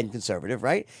bend conservative,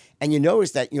 right? And you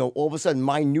notice that, all of a sudden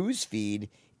my news feed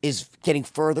is getting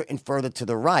further and further to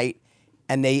the right.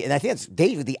 And I think that's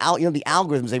dangerous. The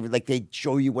algorithms, they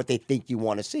show you what they think you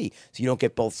want to see, so you don't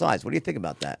get both sides. What do you think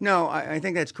about that? No, I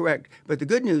think that's correct. But the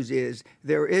good news is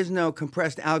there is no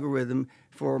compressed algorithm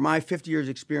for my 50 years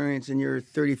experience and your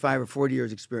 35 or 40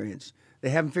 years experience. They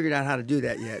haven't figured out how to do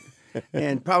that yet.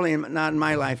 And probably not in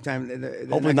my lifetime.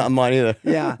 Hopefully not in mine either.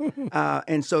 Yeah.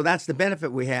 And so that's the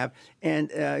benefit we have.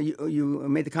 And you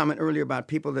made the comment earlier about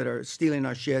people that are stealing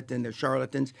our shit and they're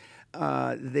charlatans.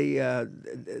 They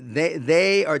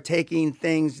are taking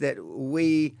things that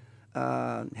we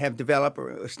have developed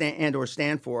or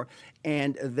stand for,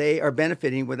 and they are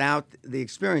benefiting without the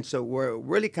experience. So where it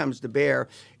really comes to bear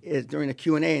is during a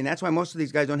Q&A, and that's why most of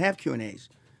these guys don't have Q&As,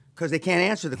 because they can't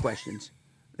answer the questions.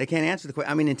 They can't answer the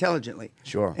question. I mean, intelligently.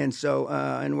 Sure. And so,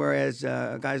 and whereas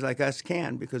guys like us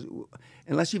can, because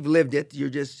unless you've lived it, you're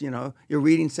just, you're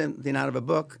reading something out of a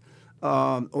book,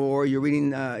 or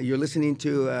you're listening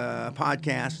to a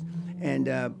podcast. And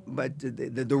but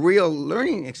the real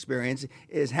learning experience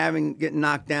is getting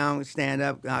knocked down, stand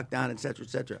up, knocked down, et cetera, et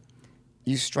cetera.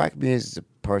 You strike me as a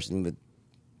person with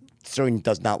certainly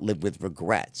does not live with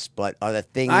regrets, but are there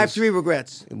things... I have 3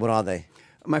 regrets. What are they?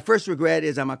 My first regret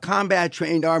is I'm a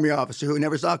combat-trained Army officer who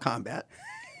never saw combat.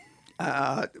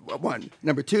 One.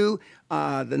 Number 2,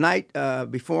 the night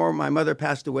before my mother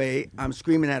passed away, I'm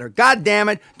screaming at her, "God damn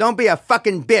it, don't be a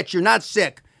fucking bitch, you're not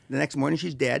sick." The next morning,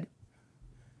 she's dead.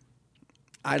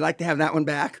 I'd like to have that one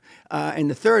back. And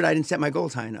the third, I didn't set my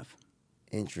goals high enough.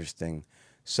 Interesting.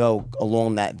 So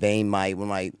along that vein, I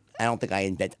don't think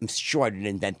I'm sure I didn't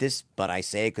invent this, but I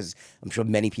say it because I'm sure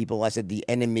many people, I said the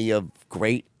enemy of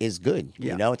great is good.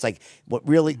 Yeah. You know, it's like what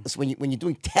really, when you're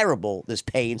doing terrible, there's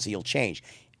pain, so you'll change.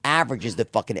 Average is the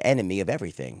fucking enemy of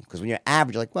everything. Because when you're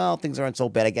average, you're like, well, things aren't so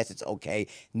bad. I guess it's okay.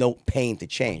 No pain to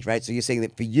change, right? So you're saying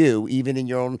that for you, even in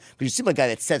your own, because you seem like a guy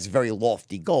that sets very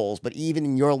lofty goals, but even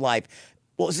in your life,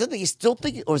 well, is it something you still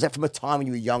think, or is that from a time when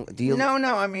you were young?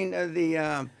 No. I mean,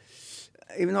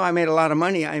 even though I made a lot of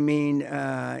money,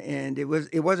 and it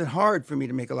wasn't hard for me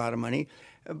to make a lot of money,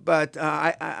 but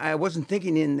I wasn't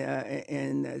thinking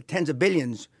in tens of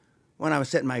billions when I was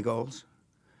setting my goals.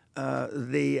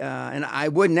 And I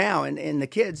would now, and the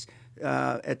kids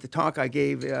at the talk I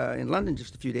gave in London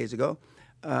just a few days ago,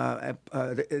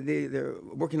 they're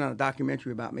working on a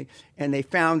documentary about me, and they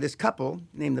found this couple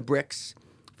named the Bricks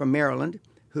from Maryland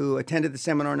who attended the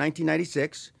seminar in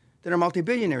 1996 that are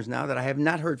multi-billionaires now that I have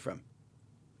not heard from.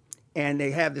 And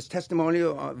they have this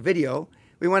testimonial video.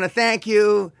 "We want to thank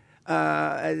you."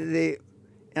 And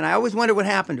I always wondered what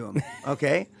happened to them,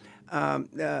 okay?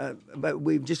 But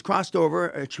we've just crossed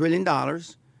over $1 trillion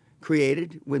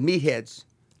created with meatheads,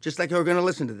 just like who are going to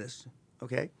listen to this,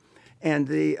 okay? And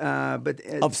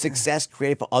of success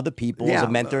created for other people as a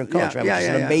mentor and coach, right? Which is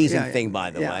an amazing thing,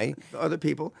 by the way. Other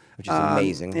people, which is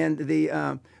amazing.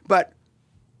 And but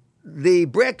the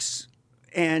Bricks,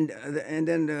 and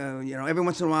then every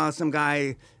once in a while some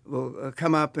guy will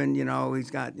come up and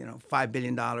he's got $5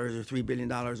 billion or $3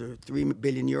 billion or 3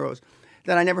 billion euros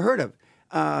that I never heard of.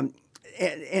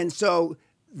 And so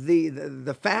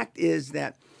the fact is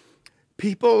that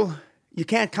people, you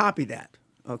can't copy that,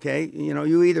 okay?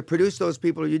 You either produce those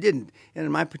people or you didn't. And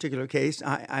in my particular case,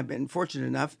 I've been fortunate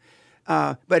enough.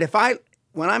 But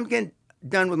when I'm getting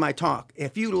done with my talk,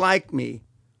 if you like me,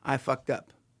 I fucked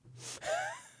up.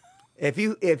 If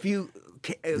you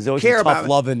There's always care some tough about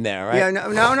love in there, right? Yeah, no.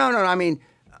 I mean,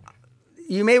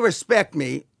 you may respect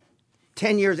me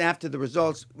 10 years after the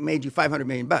results made you $500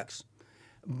 million.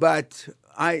 But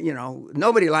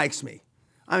nobody likes me.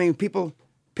 I mean, people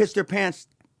piss their pants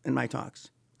in my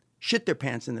talks, shit their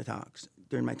pants in the talks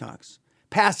during my talks,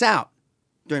 pass out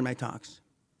during my talks.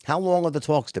 How long are the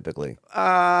talks typically? 2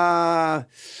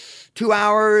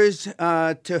 hours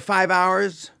to 5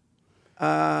 hours.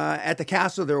 At the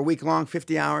castle, they're a week long,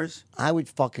 50 hours. I would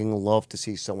fucking love to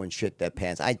see someone shit their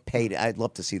pants. I'd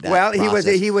love to see that. Well,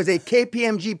 process. he was a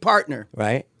KPMG partner,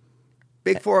 right?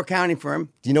 Big Four accounting firm.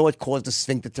 Do you know what caused the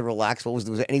sphincter to relax? Was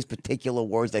there any particular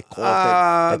words that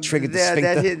caused it, that triggered the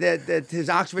sphincter? That his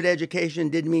Oxford education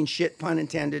didn't mean shit, pun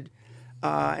intended,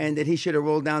 and that he should have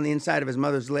rolled down the inside of his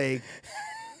mother's leg.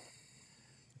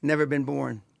 Never been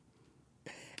born.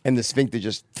 And the sphincter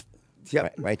just...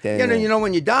 Yep. Right there.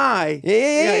 When you die.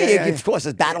 Yeah. Of course,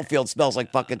 the battlefield smells like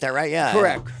fucking terror, right? Yeah.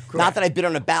 Correct. Not that I've been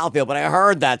on a battlefield, but I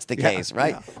heard that's the case,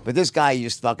 right? Yeah. But this guy, you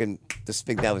just fucking,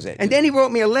 that was it. And then he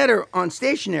wrote me a letter on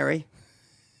stationery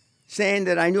saying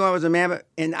that I knew I was a man,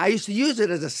 and I used to use it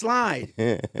as a slide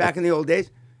back in the old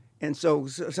days. And so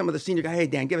some of the senior guys, "Hey,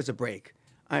 Dan, give us a break.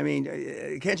 I mean,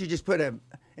 can't you just and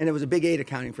it was a Big 8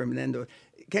 accounting firm, and then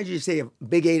can't you just say a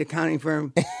Big 8 accounting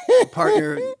firm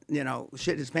partner,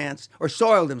 shit his pants or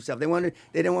soiled himself? They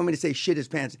didn't want me to say shit his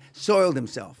pants, soiled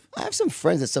himself. I have some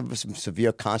friends that suffer from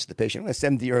severe constipation. I'm going to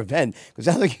send them to your event because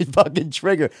I think it's fucking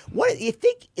trigger. What do you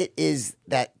think it is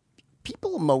that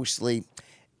people are mostly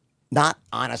not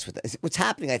honest with this? What's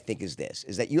happening, I think, is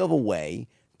that you have a way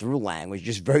through language,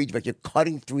 just very direct. You're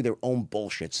cutting through their own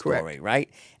bullshit story, Correct. Right?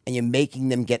 And you're making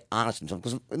them get honest with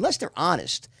themselves. Because unless they're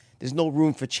honest, there's no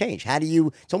room for change. How do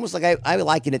you? It's almost like I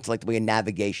liken it to like the way a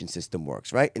navigation system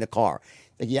works, right? In a car,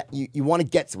 like you want to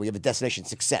get somewhere. You have a destination,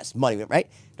 success, money, right?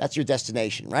 That's your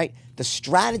destination, right? The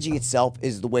strategy itself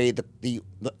is the way the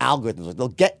algorithms they'll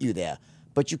get you there,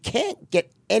 but you can't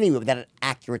get anywhere without an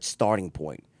accurate starting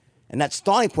point. And that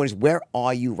starting point is where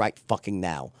are you right fucking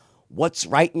now? what's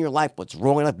right in your life, what's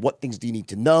wrong in life, what things do you need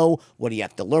to know, what do you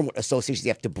have to learn, what associations do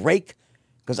you have to break.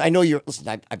 Because I know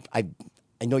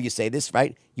I know you say this,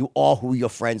 right? You are who your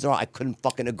friends are. I couldn't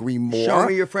fucking agree more. Show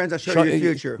me your friends, I'll show you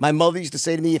your future. My mother used to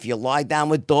say to me, if you lie down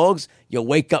with dogs, you'll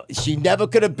wake up. She never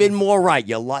could have been more right.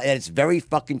 And it's very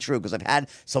fucking true, because I've had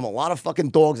a lot of fucking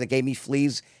dogs that gave me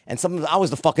fleas, and I was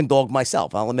the fucking dog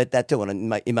myself. I'll admit that too.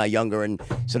 And in my younger and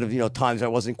sort of, times I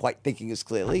wasn't quite thinking as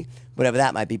clearly, whatever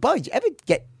that might be. But did you ever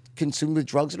get consumed with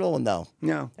drugs at all? Or no?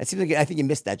 No. It seems like I think you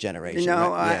missed that generation.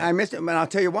 No, right? I missed it, but I'll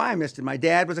tell you why I missed it. My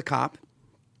dad was a cop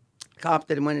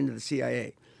that went into the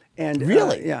CIA. And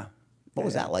really? Yeah. What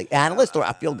was that, like analyst or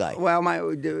a field guy? Well,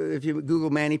 if you Google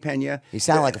Manny Pena, he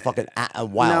sounded like a fucking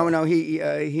wild. No,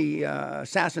 he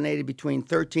assassinated between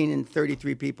 13 and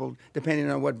 33 people, depending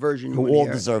on what version. Who all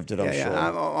deserved it, I'm sure.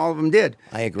 Yeah, all of them did.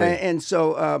 I agree. And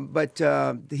so, but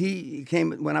he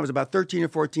came when I was about 13 or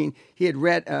 14. He had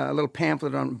read a little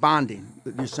pamphlet on bonding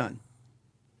with your son.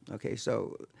 Okay,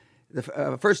 so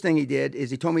the first thing he did is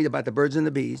he told me about the birds and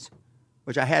the bees,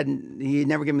 which I hadn't. He had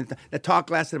never given me. The talk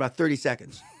lasted about 30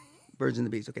 seconds. Birds and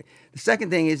the bees. Okay. The second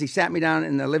thing is he sat me down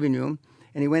in the living room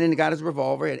and he went in and got his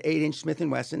revolver at 8-inch Smith &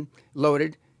 Wesson,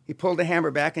 loaded. He pulled the hammer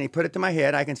back and he put it to my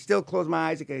head. I can still close my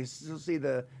eyes. I can still see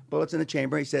the bullets in the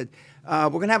chamber. He said, we're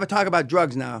going to have a talk about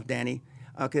drugs now, Danny.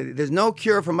 Okay. There's no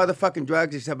cure for motherfucking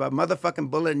drugs except a motherfucking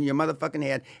bullet in your motherfucking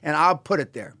head, and I'll put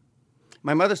it there.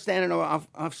 My mother's standing off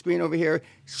screen over here,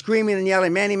 screaming and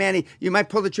yelling, Manny, you might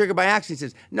pull the trigger by accident. He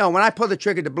says, no, when I pull the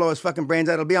trigger to blow his fucking brains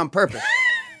out, it'll be on purpose.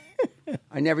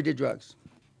 I never did drugs.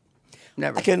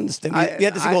 Never. I can understand. You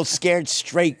had this thing called Scared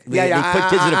Straight. Yeah. They put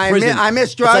kids in a prison. I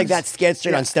miss drugs. It's like that Scared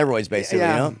Straight on steroids, basically.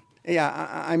 Yeah,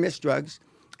 yeah. I miss drugs,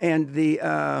 and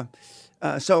a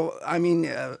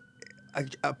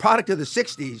product of the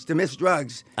 '60s to miss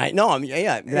drugs. I know.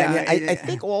 I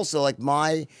think also like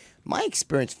my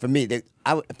experience for me that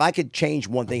if I could change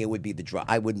one thing, it would be the drug.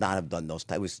 I would not have done those.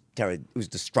 It was terrible. It was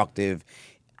destructive.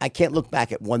 I can't look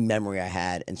back at one memory I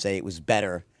had and say it was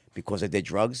better because I did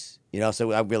drugs,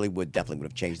 so I really definitely would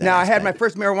have changed that. Now, aspect. I had my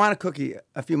first marijuana cookie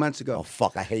a few months ago. Oh,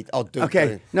 fuck, I hate, dude.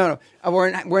 Okay, no, we're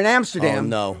in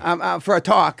Amsterdam. Oh, no. For a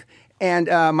talk, and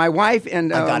my wife and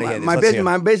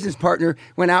my business partner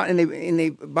went out and they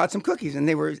bought some cookies, and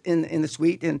they were in the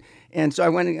suite, and so I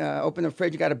went and opened the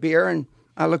fridge, got a beer, and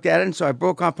I looked at it, and so I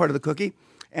broke off part of the cookie,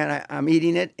 and I'm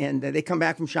eating it, and they come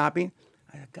back from shopping.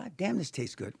 I thought, God damn, this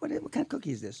tastes good. What kind of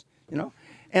cookie is this?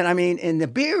 And and the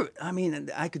beer,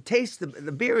 I could taste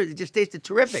the beer. It just tasted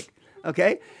terrific.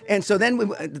 Okay. And so then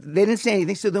they didn't say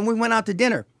anything. So then we went out to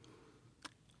dinner.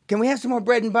 Can we have some more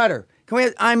bread and butter? Can we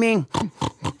have,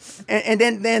 and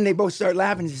then they both start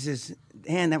laughing. He says,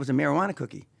 Dan, that was a marijuana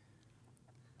cookie.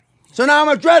 So now I'm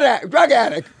a drug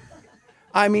addict.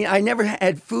 I never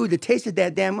had food that tasted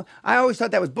that damn. I always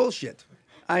thought that was bullshit.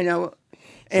 I know.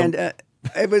 And,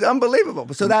 it was unbelievable.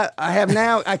 So that I have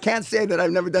now, I can't say that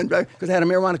I've never done drugs because I had a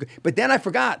marijuana cookie. But then I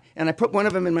forgot, and I put one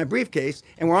of them in my briefcase,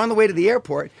 and we're on the way to the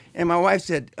airport, and my wife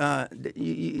said,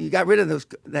 you got rid of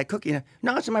that cookie.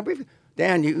 No, it's in my briefcase.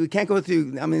 Dan, you can't go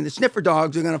through, the sniffer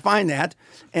dogs are going to find that.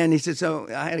 And he said, so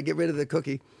I had to get rid of the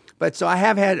cookie. But so I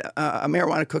have had a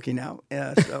marijuana cookie now.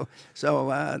 I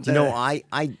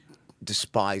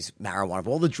despise marijuana. Of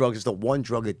all the drugs, it's the one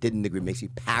drug that didn't agree. It makes you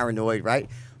paranoid, right?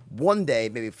 One day,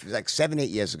 maybe it was like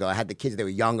 7-8 years ago, I had the kids, they were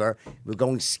younger, we were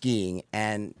going skiing,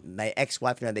 and my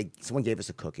ex-wife and someone gave us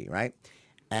a cookie, right?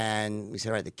 And we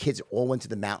said, all right, the kids all went to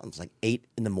the mountains like 8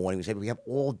 in the morning. We said, we have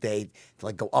all day to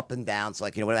like go up and down, so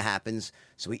whatever happens.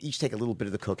 So we each take a little bit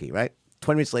of the cookie, right?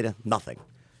 20 minutes later, nothing.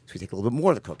 So we take a little bit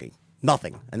more of the cookie,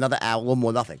 nothing. Another hour, a little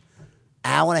more, nothing.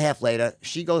 Hour and a half later,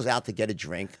 she goes out to get a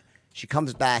drink. She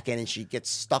comes back in and she gets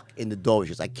stuck in the door.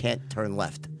 She goes, I can't turn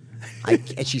left.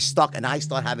 And she's stuck, and I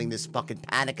start having this fucking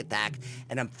panic attack,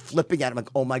 and I'm flipping out. I'm like,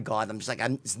 oh my God. I'm just like,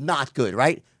 it's not good,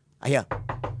 right? I hear,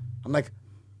 I'm like,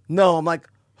 no. I'm like,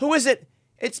 who is it?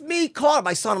 It's me, Carter,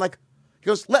 my son. I'm like, he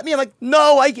goes, let me. I'm like,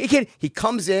 no, I can't. He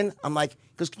comes in. I'm like,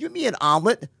 he goes, can you give me an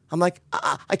omelet? I'm like,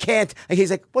 I can't. And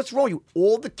he's like, what's wrong with you?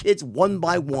 All the kids, one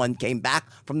by one, came back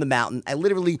from the mountain. I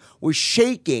literally was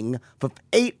shaking for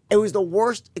 8. It was the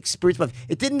worst experience. But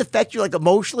it didn't affect you like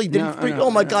emotionally.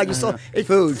 Oh my God, it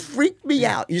food freaked me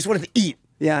out. You just wanted to eat.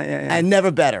 Yeah. And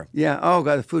never better. Yeah. Oh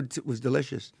God, the food was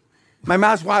delicious. My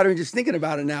mouth's watering just thinking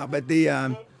about it now. But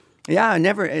I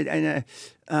never.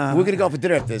 We're gonna go for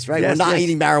dinner after this, right? Yes, We're not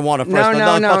eating marijuana first.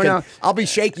 No. I'll be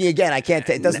shaking again. I can't.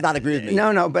 It does not agree with me.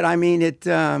 No. But it.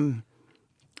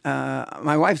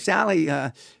 My wife Sally.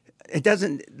 It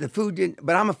doesn't. The food didn't.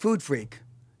 But I'm a food freak.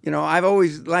 I've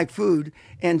always liked food,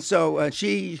 and so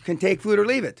she can take food or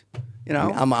leave it. You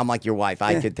know, I'm like your wife.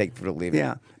 I could take it or leave it.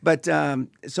 Yeah, but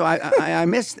so I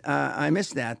missed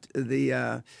that.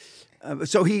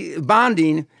 So he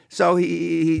bonding. So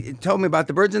he told me about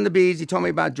the birds and the bees. He told me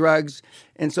about drugs,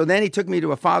 and so then he took me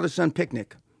to a father-son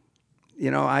picnic. You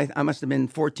know, I must have been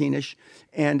 14ish,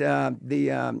 and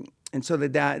and so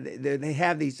they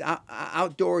have these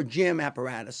outdoor gym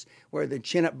apparatus where the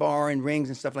chin-up bar and rings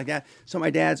and stuff like that. So my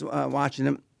dad's watching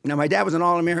them. Now my dad was an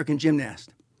all-American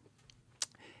gymnast,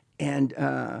 and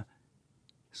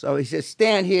so he says,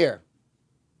 "Stand here."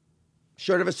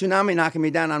 Short of a tsunami knocking me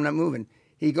down, I'm not moving.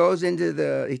 He goes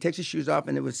he takes his shoes off,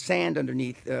 and there was sand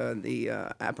underneath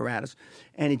the apparatus,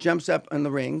 and he jumps up on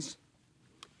the rings.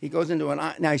 He goes into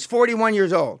now he's 41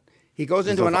 years old. He goes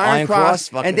into an iron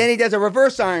cross, and then he does a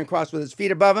reverse iron cross with his feet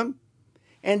above him,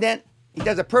 and then he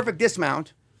does a perfect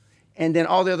dismount, and then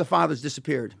all the other fathers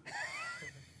disappeared.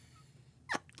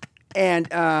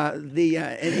 And and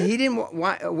he didn't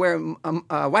wear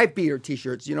wife beater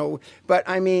T-shirts, you know, but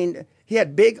I mean he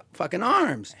had big fucking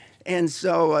arms, and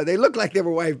so they looked like they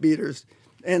were wife beaters,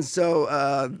 and so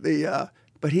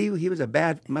but he was a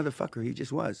bad motherfucker. He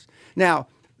just was. Now.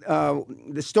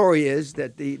 The story is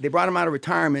that they brought him out of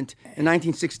retirement in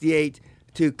 1968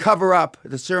 to cover up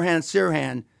the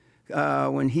Sirhan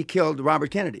when he killed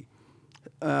Robert Kennedy.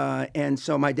 And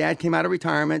so my dad came out of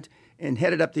retirement and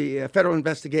headed up the federal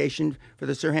investigation for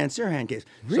the Sirhan case.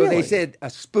 Really? So they said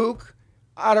a spook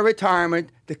out of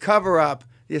retirement to cover up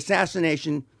the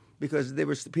assassination because there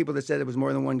were people that said there was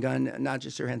more than one gun, not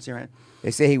just Sirhan.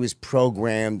 They say he was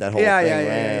programmed, that whole thing.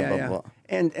 Yeah. Blah, blah.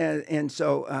 And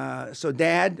so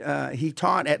Dad, he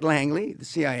taught at Langley, the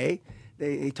CIA.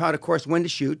 He taught a course when to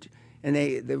shoot, and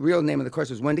the real name of the course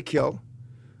was when to kill,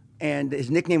 and his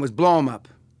nickname was Blow 'em Up.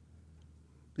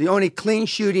 The only clean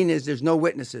shooting is there's no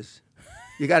witnesses.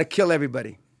 You got to kill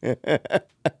everybody.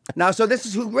 Now, so this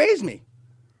is who raised me.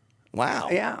 Wow.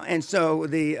 Yeah, and so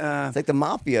it's like the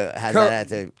mafia has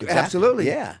that. Absolutely.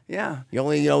 Yeah. You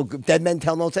only, dead men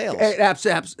tell no tales.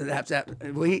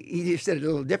 Absolutely. Well, he just said it a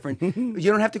little different.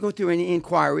 You don't have to go through any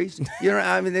inquiries. You don't.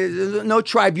 I mean, there's no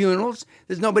tribunals.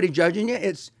 There's nobody judging you.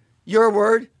 It's your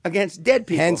word against dead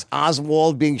people. Hence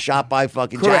Oswald being shot by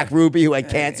fucking Jack Ruby, who had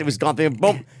cancer, was gone through,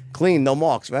 boom, clean, no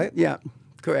marks, right? Yeah,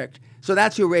 correct. So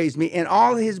that's who raised me, and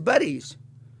all his buddies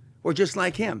were just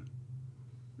like him.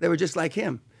 They were just like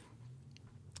him.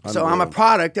 So I'm a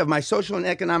product of my social and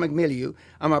economic milieu.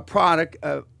 I'm a product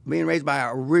of being raised by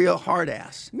a real hard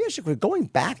ass. Let me ask you, going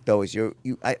back though, is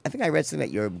I think I read something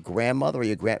that your grandmother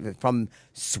or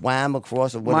swam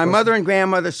across. My mother and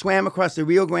grandmother swam across the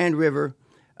Rio Grande River.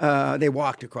 They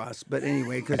walked across, but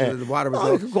anyway, because the water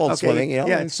was low.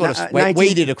 Swimming, sort of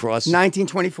waded across.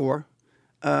 1924,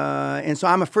 and so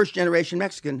I'm a first generation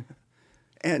Mexican,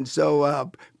 and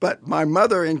so but my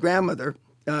mother and grandmother.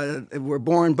 Were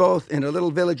born both in a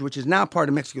little village, which is now part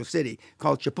of Mexico City,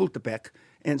 called Chapultepec,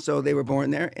 and so they were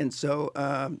born there. And so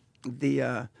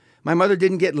my mother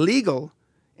didn't get legal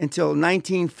until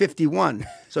 1951.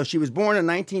 So she was born in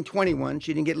 1921.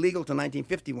 She didn't get legal till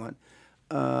 1951.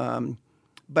 So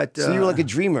you were like a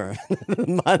dreamer,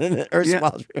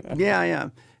 Yeah.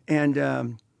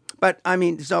 And but I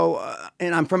mean,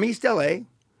 and I'm from East LA,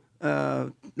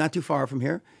 not too far from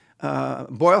here.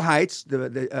 Boyle Heights,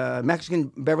 the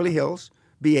Mexican Beverly Hills,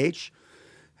 BH.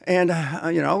 And,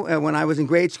 when I was in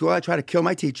grade school, I tried to kill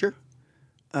my teacher.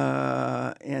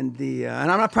 And I'm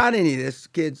not proud of any of this,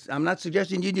 kids. I'm not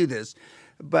suggesting you do this.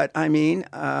 But, I mean,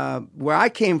 where I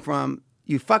came from,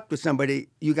 you fucked with somebody,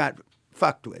 you got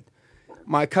fucked with.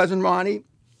 My cousin Ronnie,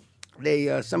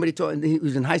 somebody told, he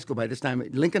was in high school by this time,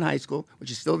 Lincoln High School, which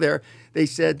is still there. They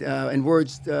said, in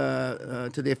words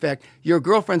to the effect, your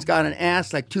girlfriend's got an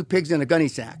ass like two pigs in a gunny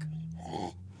sack.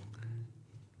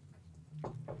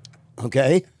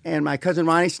 Okay. And my cousin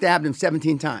Ronnie stabbed him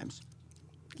 17 times.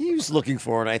 He was looking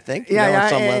for it, I think.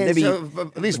 Maybe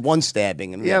at least one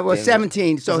stabbing.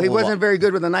 17. So he wasn't very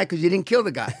good with a knife because you didn't kill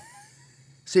the guy.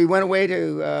 So he went away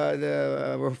to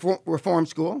the reform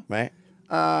school. Right.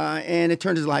 And it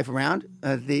turned his life around.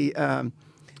 It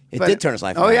did turn his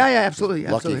life around. Oh, yeah, absolutely.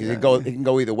 Lucky. Absolutely. He can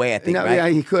go either way, I think, right? Yeah,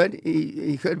 he could.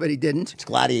 He could, but he didn't. It's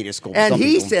gladiator school. And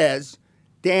he says,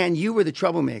 Dan, you were the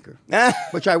troublemaker,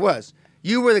 which I was.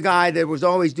 You were the guy that was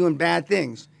always doing bad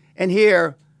things. And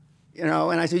here, and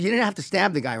I said, you didn't have to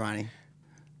stab the guy, Ronnie.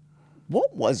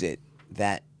 What was it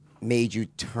that made you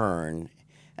turn?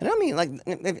 And I mean, like,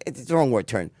 it's the wrong word,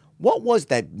 turn. What was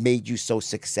that made you so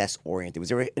success-oriented? Was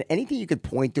there anything you could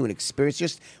point to, an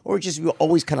experience, or just you were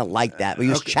always kind of like that? Where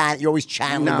you're always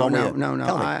channeling?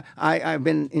 No. I've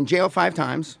been in jail 5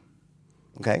 times.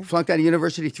 Okay. Flunked out of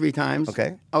university 3 times.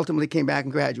 Okay. Ultimately came back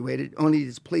and graduated,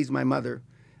 only to please my mother.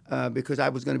 because I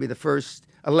was going to be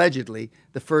allegedly,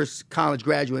 the first college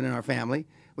graduate in our family,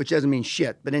 which doesn't mean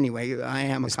shit. But anyway, I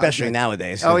am. Especially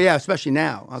nowadays. Oh, yeah, especially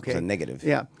now. Okay. It's a negative.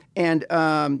 Yeah. And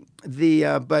at the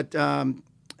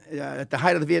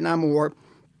height of the Vietnam War,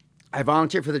 I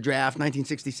volunteered for the draft,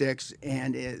 1966,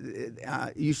 and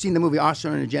you've seen the movie Officer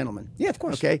and a Gentleman. Yeah, of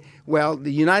course. Okay. Well,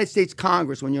 the United States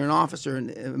Congress, when you're an officer in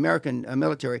the American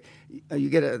military, you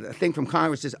get a thing from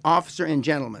Congress that says Officer and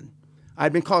Gentleman.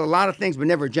 I'd been called a lot of things, but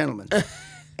never a gentleman.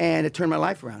 And it turned my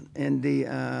life around, and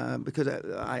because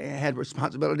I had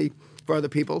responsibility for other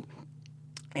people,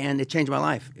 and it changed my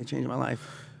life. It changed my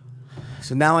life.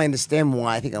 So now I understand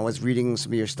why. I think I was reading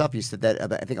some of your stuff. You said that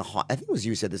I think it was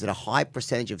you said this, that a high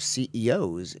percentage of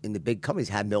CEOs in the big companies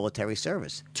had military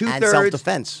service and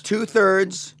self-defense.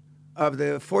 2/3 of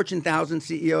the Fortune 1000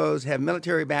 CEOs have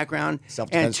military background, and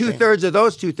Self-defense 2/3 of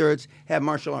those 2/3 have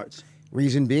martial arts.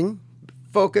 Reason being?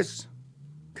 Focus,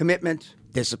 commitment,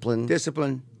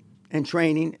 Discipline, and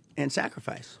training and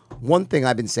sacrifice. One thing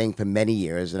I've been saying for many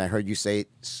years, and I heard you say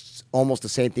almost the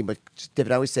same thing, but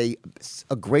different. I always say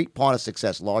a great part of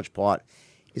success, large part,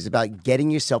 is about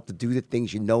getting yourself to do the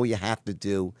things you know you have to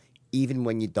do, even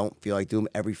when you don't feel like doing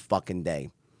them every fucking day.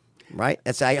 Right?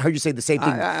 I heard you say the same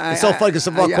thing. It's so funny because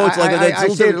some of our quotes like that. I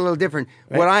say it a little different.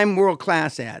 Right? What I'm world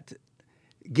class at,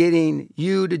 getting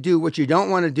you to do what you don't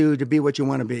want to do to be what you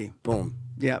want to be. Boom.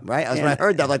 Yeah. Right? When I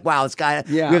heard that, like, wow, this guy,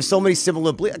 we have so many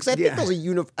similar beliefs. Because I think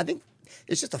I think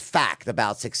it's just a fact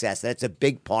about success, that it's a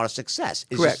big part of success.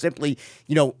 It's Correct. just simply,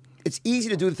 it's easy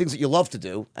to do the things that you love to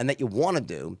do and that you want to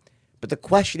do. But the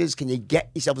question is, can you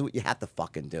get yourself to do what you have to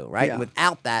fucking do, right? Yeah. And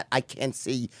without that, I can't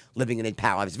see living in a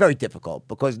power life. It's very difficult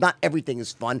because not everything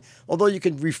is fun, although you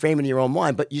can reframe it in your own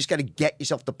mind, but you just got to get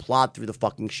yourself to plod through the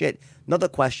fucking shit. Another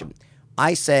question.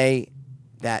 I say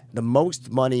that the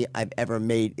most money I've ever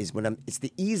made is it's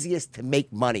the easiest to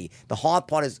make money. The hard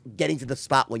part is getting to the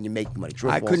spot when you make money. True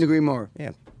or I false? couldn't agree more.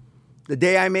 Yeah. The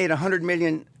day I made $100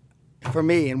 million for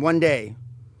me in one day,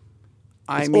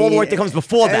 All the work that comes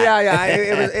before that. Yeah.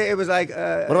 It was like.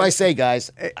 What do I say,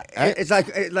 guys? It's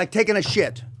like taking a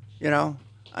shit. It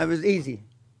was easy.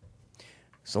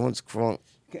 Someone's crawling.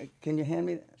 Can you hand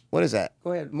me that? What is that?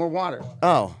 Go ahead. More water.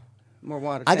 Oh. More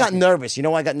water. I got nervous. You know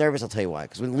why I got nervous? I'll tell you why.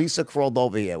 Because when Lisa crawled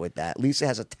over here with that, Lisa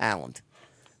has a talent.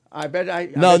 I bet I.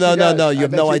 No. You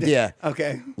have bet no you did. idea.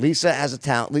 Okay. Lisa has a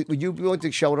talent. Would you be willing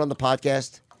to show it on the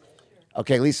podcast?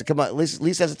 Okay, Lisa, come on.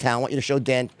 Lisa has a talent. I want you to show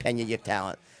Dan Pena your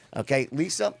talent. Okay,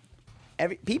 Lisa.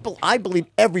 I believe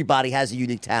everybody has a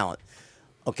unique talent.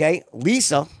 Okay,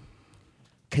 Lisa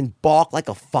can bark like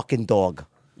a fucking dog.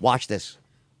 Watch this.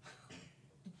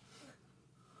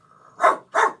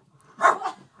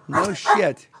 No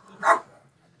shit.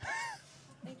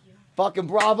 Fucking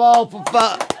bravo.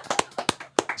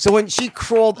 So when she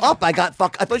crawled up, I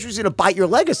thought she was going to bite your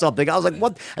leg or something. I was like,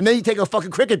 what? And then you take a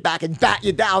fucking cricket bat and bat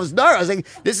you down. I was nervous. I was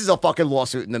like, this is a fucking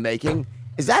lawsuit in the making.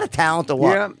 Is that a talent or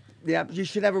what? Yeah. You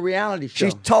should have a reality show.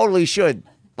 She totally should.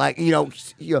 Like,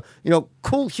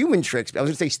 cool human tricks. I was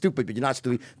going to say stupid, but you're not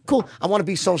stupid. Cool. I want to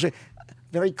be social.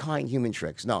 Very kind human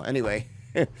tricks. No, anyway.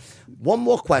 One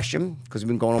more question, because we've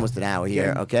been going almost an hour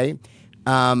here, okay?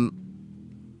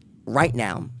 Right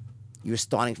now, you're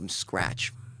starting from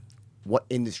scratch. What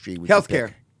industry would you Healthcare.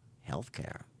 pick?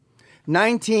 Healthcare.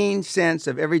 19 cents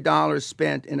of every dollar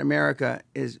spent in America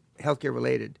is healthcare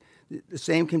related. The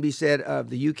same can be said of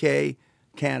the UK,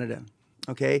 Canada.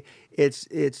 Okay, it's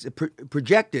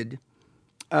projected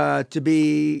to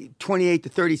be 28 to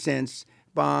 30 cents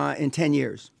in 10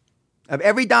 years. Of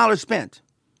every dollar spent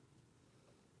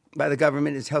by the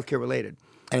government is healthcare related.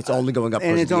 And it's only going up.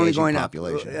 And it's only going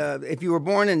population. up. If you were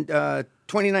born in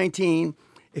 2019,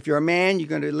 if you're a man, you're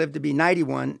going to live to be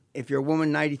 91. If you're a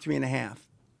woman, 93 and a half.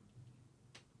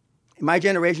 My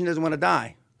generation doesn't want to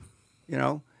die,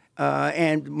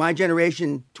 and my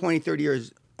generation, 20, 30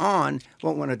 years on,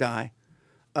 won't want to die.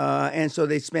 And so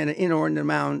they spend an inordinate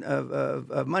amount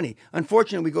of money.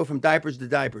 Unfortunately, we go from diapers to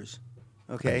diapers.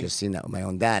 Okay, I've just seen that with my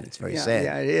own dad. It's very sad.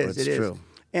 Yeah, it is. But it's true.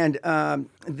 And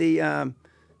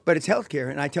but it's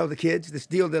healthcare. And I tell the kids, this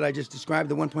deal that I just described,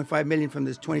 the $1.5 million from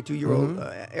this 22-year-old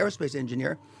aerospace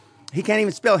engineer, he can't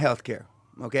even spell healthcare.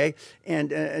 Okay, and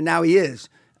now he is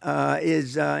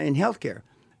in healthcare.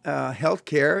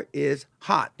 Healthcare is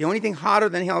hot. The only thing hotter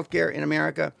than healthcare in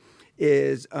America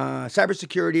is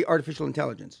cybersecurity, artificial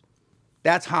intelligence.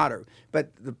 That's hotter.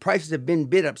 But the prices have been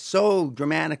bid up so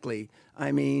dramatically.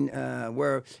 I mean,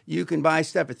 where you can buy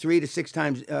stuff at 3 to 6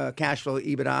 times cash flow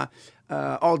EBITDA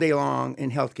all day long in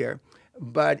healthcare.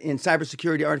 But in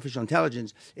cybersecurity, artificial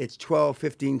intelligence, it's 12,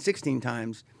 15, 16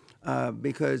 times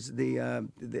because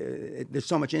there's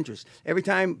so much interest. Every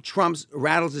time Trump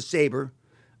rattles a saber,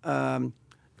 the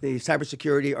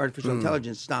cybersecurity, artificial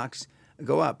intelligence stocks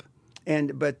go up.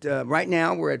 But right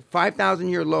now we're at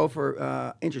 5,000-year low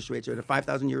for interest rates. We're at a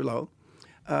 5,000-year low.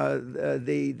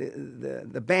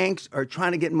 The banks are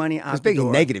trying to get money out. It's big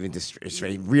negative interest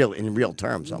rate, in real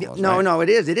terms. Almost, no, it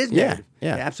is. It is negative.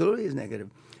 Yeah. It absolutely is negative.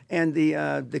 And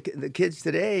the kids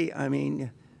today, I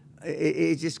mean,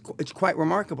 it's quite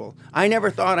remarkable. I never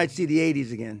thought I'd see the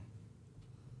 80s again.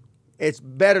 It's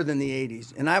better than the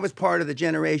 80s. And I was part of the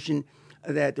generation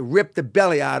that ripped the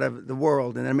belly out of the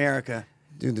world in America.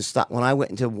 Dude, the stock, when I went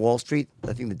into Wall Street,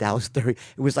 I think the Dow was 30, it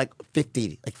was like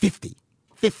 50.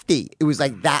 50. It was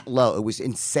like that low. It was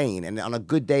insane. And on a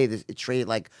good day, it traded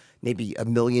like maybe a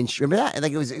million. Remember that?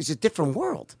 Like it was a different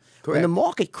world. Correct. When the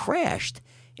market crashed,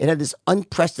 it had this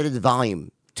unprecedented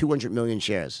volume, 200 million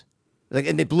shares. Like,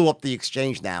 and they blew up the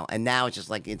exchange now. And now it's just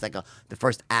like, the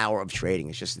first hour of trading.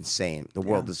 It's just insane. The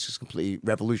world is just completely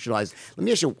revolutionized. Let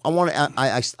me ask you, I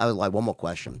would like one more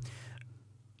question.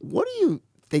 What do you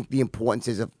think the importance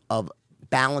is of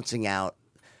balancing out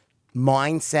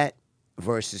mindset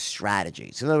versus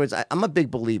strategy? So in other words, I'm a big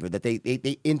believer that they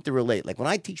interrelate. Like when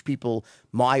I teach people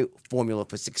my formula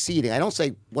for succeeding, I don't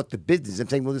say what the business is. I'm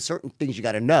saying, well, there's certain things you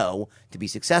got to know to be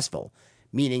successful.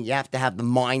 Meaning you have to have the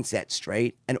mindset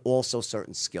straight and also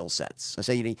certain skill sets.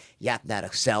 So you have to know how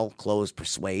to sell, close,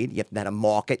 persuade. You have to know how to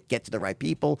market, get to the right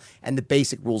people, and the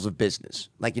basic rules of business.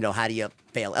 Like, how do you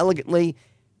fail elegantly,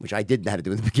 which I didn't know how to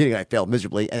do in the beginning. I failed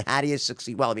miserably. And how do you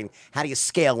succeed? Well, I mean, how do you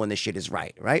scale when the shit is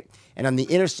right? And on the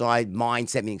inner side,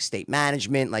 mindset, meaning state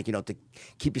management, to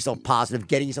keep yourself positive,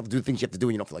 getting yourself to do things you have to do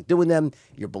when you don't feel like doing them,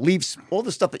 your beliefs, all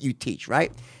the stuff that you teach,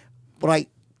 right? What I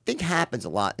think happens a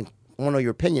lot, and I want to know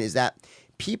your opinion, is that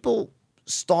people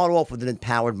start off with an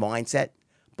empowered mindset,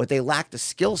 but they lack the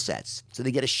skill sets, so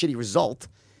they get a shitty result.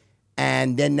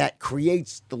 And then that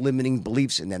creates the limiting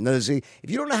beliefs in them. If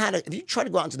you don't know if you try to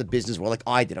go out into the business world like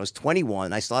I did, I was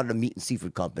 21, I started a meat and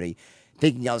seafood company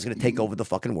thinking I was going to take over the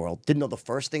fucking world. Didn't know the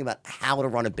first thing about how to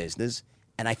run a business,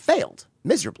 and I failed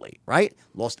miserably, right?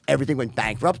 Lost everything, went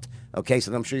bankrupt. Okay,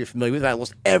 so I'm sure you're familiar with it. I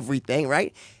lost everything,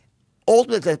 right?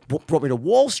 Ultimately, that brought me to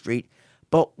Wall Street.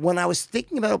 But when I was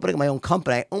thinking about opening my own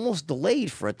company, I almost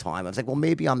delayed for a time. I was like, well,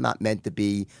 maybe I'm not meant to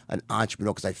be an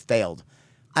entrepreneur because I failed.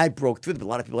 I broke through, but a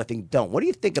lot of people I think don't. What do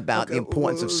you think about the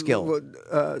importance of skill? You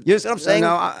know what I'm saying?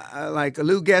 Like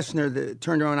Lou Gessner that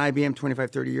turned around IBM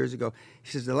 25, 30 years ago,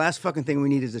 he says the last fucking thing we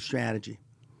need is a strategy.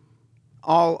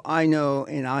 All I know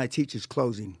and I teach is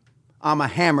closing. I'm a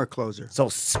hammer closer. So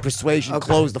persuasion,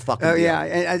 close the fucking deal. Yeah,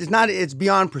 and it's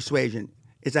beyond persuasion.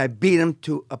 It's I beat him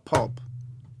to a pulp.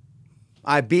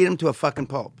 I beat him to a fucking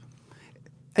pulp.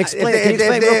 Explain if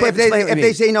it.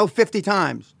 They say no 50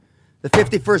 times, the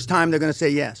 51st time they're going to say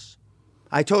yes.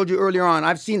 I told you earlier on,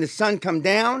 I've seen the sun come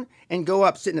down and go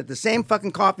up sitting at the same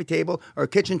fucking coffee table or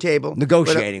kitchen table.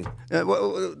 Negotiating.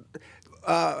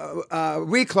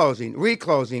 Reclosing.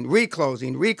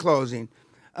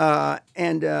 Not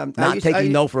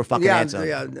taking no for a fucking answer.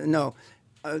 Yeah, no.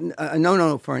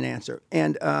 No for an answer.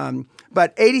 And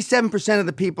but 87% of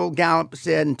the people, Gallup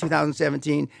said in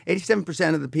 2017,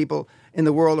 87% of the people in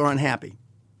the world are unhappy.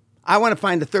 I want to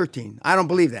find the 13. I don't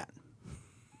believe that.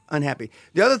 Unhappy.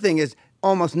 The other thing is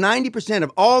almost 90%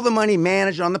 of all the money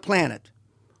managed on the planet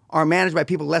are managed by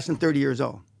people less than 30 years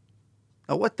old.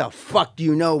 Now, what the fuck do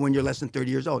you know when you're less than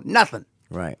 30 years old? Nothing.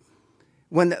 Right.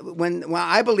 When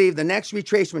I believe the next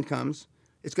retracement comes,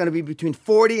 it's going to be between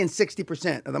 40 and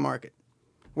 60% of the market.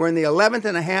 We're in the 11th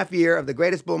and a half year of the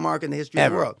greatest bull market in the history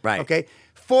of the world. Right. Okay?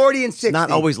 40 and 60. It's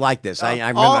not always like this. I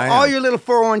remember. All your little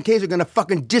 401ks are going to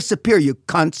fucking disappear, you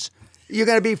cunts. You're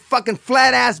going to be fucking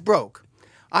flat-ass broke.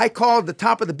 I called the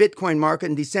top of the Bitcoin market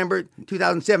in December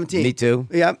 2017. Me too.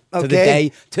 Yep. Okay. To the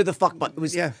day, to the fuck, but it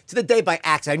was to the day by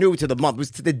accident. I knew it to the month. It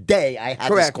was to the day I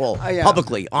had this call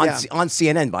publicly on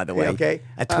CNN, by the way. Okay.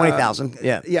 At 20,000.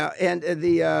 Yeah. Yeah, and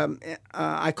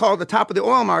I called the top of the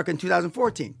oil market in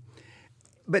 2014.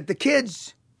 But the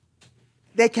kids,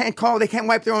 they can't call. They can't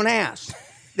wipe their own ass.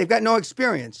 They've got no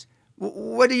experience.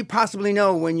 What do you possibly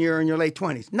know when you're in your late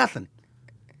 20s? Nothing.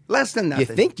 Less than nothing.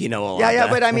 You think you know a lot. Yeah,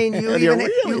 but I mean,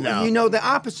 you know the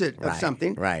opposite of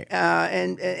something. Right.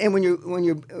 And when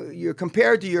you're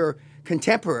compared to your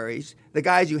contemporaries, the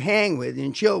guys you hang with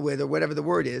and chill with, or whatever the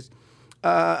word is,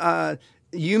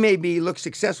 you may look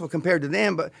successful compared to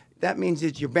them, but that means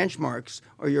that your benchmarks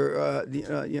or your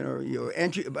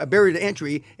entry barrier to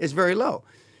entry is very low.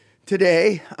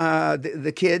 Today,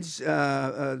 the kids,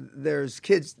 there's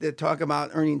kids that talk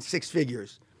about earning six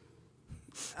figures.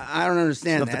 I don't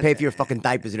understand You that. have to pay for your fucking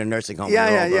diapers in a nursing home.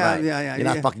 Yeah. You're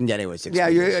not fucking getting away with 6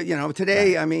 figures.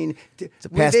 Today, Right. I mean, It's a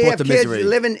they passport have to kids misery.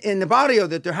 living in the barrio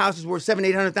that their house is worth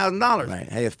 $700,000-$800,000. Right.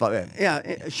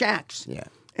 Hey, Shacks. Yeah.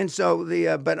 And so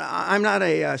but I'm not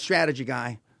a strategy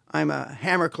guy. I'm a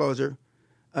hammer closer.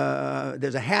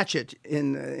 There's a hatchet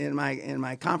in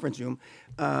my conference room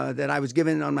that I was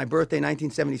given on my birthday,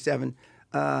 1977.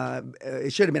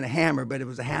 It should have been a hammer, but it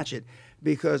was a hatchet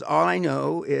because all I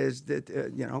know is that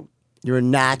You're a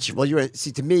natural. Well,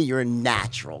 to me, you're a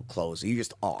natural closer. You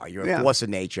just are. You're a force of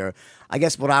nature. I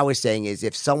guess what I was saying is,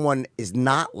 if someone is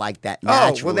not like that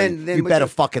naturally, then you better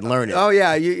fucking learn it. Oh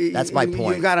yeah, that's my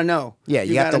point. You got to know. Yeah,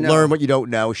 you have to learn what you don't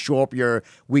know. Shore up your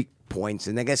weak points,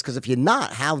 and I guess because if you're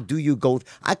not, how do you go?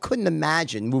 I couldn't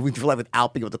imagine moving through life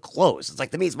without being able to close. It's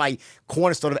like, to me, it's my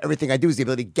cornerstone of everything I do is the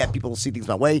ability to get people to see things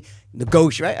my way,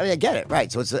 negotiate. Right? I mean, I get it,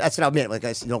 right? So that's what I meant. Like,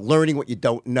 learning what you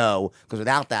don't know, because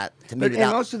without that, to me, and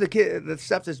most of the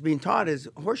stuff that's being taught is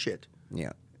horseshit.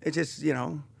 Yeah, it's just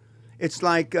it's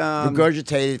like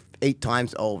regurgitated 8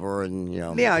 times over, and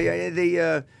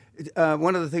Yeah.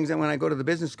 One of the things that when I go to the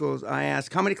business schools, I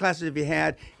ask, how many classes have you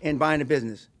had in buying a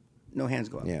business? No hands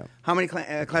go up. Yeah. How many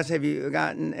classes have you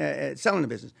gotten at selling a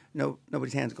business? No,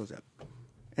 nobody's hands goes up.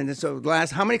 And then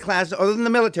how many classes, other than the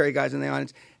military guys in the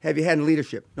audience, have you had in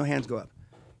leadership? No hands go up.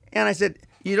 And I said,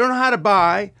 you don't know how to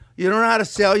buy, you don't know how to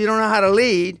sell, you don't know how to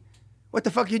lead. What the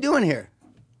fuck are you doing here?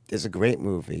 There's a great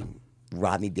movie,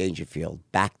 Rodney Dangerfield,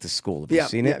 Back to School. Have you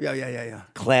seen it? Yeah.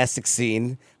 Classic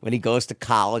scene when he goes to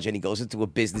college and he goes into a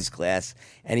business class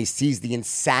and he sees the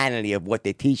insanity of what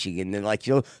they're teaching. And they're like,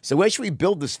 so where should we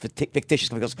build this fictitious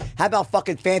company? He goes, how about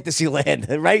fucking fantasy land,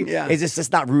 right? Yeah. It's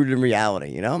just not rooted in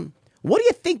reality, What do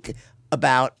you think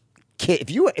about kid?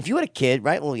 If you had a kid,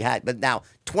 right? Well, you had, but now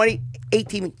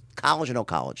 18, college or no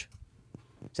college?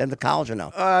 Send them to college or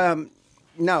no?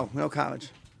 No college.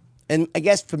 And I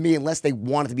guess for me, unless they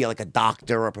wanted to be like a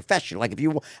doctor or a professional, like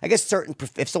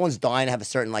if someone's dying to have a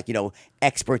certain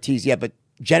expertise, yeah, but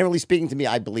generally speaking to me,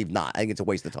 I believe not. I think it's a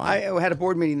waste of time. I had a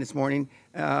board meeting this morning.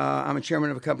 I'm a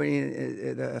chairman of a company.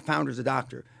 The founder's a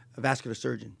doctor, a vascular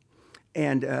surgeon.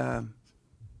 And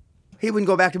he wouldn't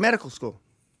go back to medical school.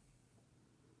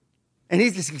 And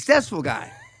he's a successful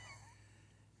guy.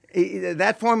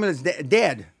 That formula is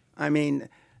dead. I mean,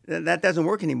 that doesn't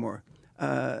work anymore.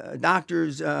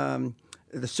 Doctors, the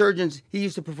surgeons, he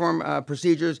used to perform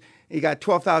procedures. He got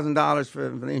 $12,000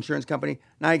 from the insurance company.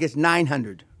 Now he gets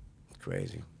 $900.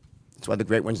 Crazy. That's why the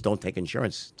great ones don't take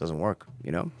insurance. It doesn't work,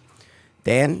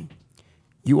 Dan,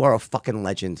 you are a fucking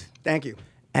legend. Thank you.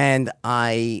 And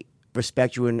I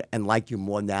respect you and like you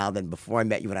more now than before I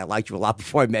met you, and I liked you a lot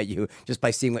before I met you, just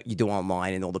by seeing what you do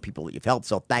online and all the people that you've helped.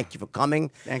 So thank you for coming.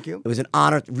 Thank you. It was an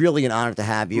honor, really an honor to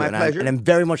have you. My pleasure. And I'm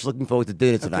very much looking forward to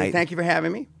dinner tonight. Okay, thank you for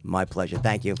having me. My pleasure.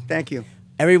 Thank you. Thank you.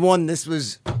 Everyone, this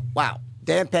was, wow,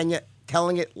 Dan Pena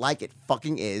telling it like it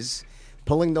fucking is,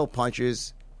 pulling no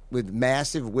punches with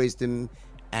massive wisdom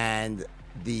and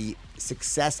the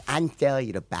success and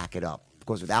failure to back it up.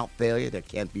 Because without failure, there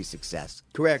can't be success.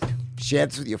 Correct. Share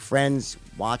this with your friends.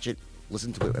 Watch it.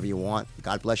 Listen to it wherever you want.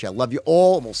 God bless you. I love you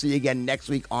all. And we'll see you again next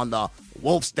week on the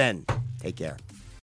Wolf's Den. Take care.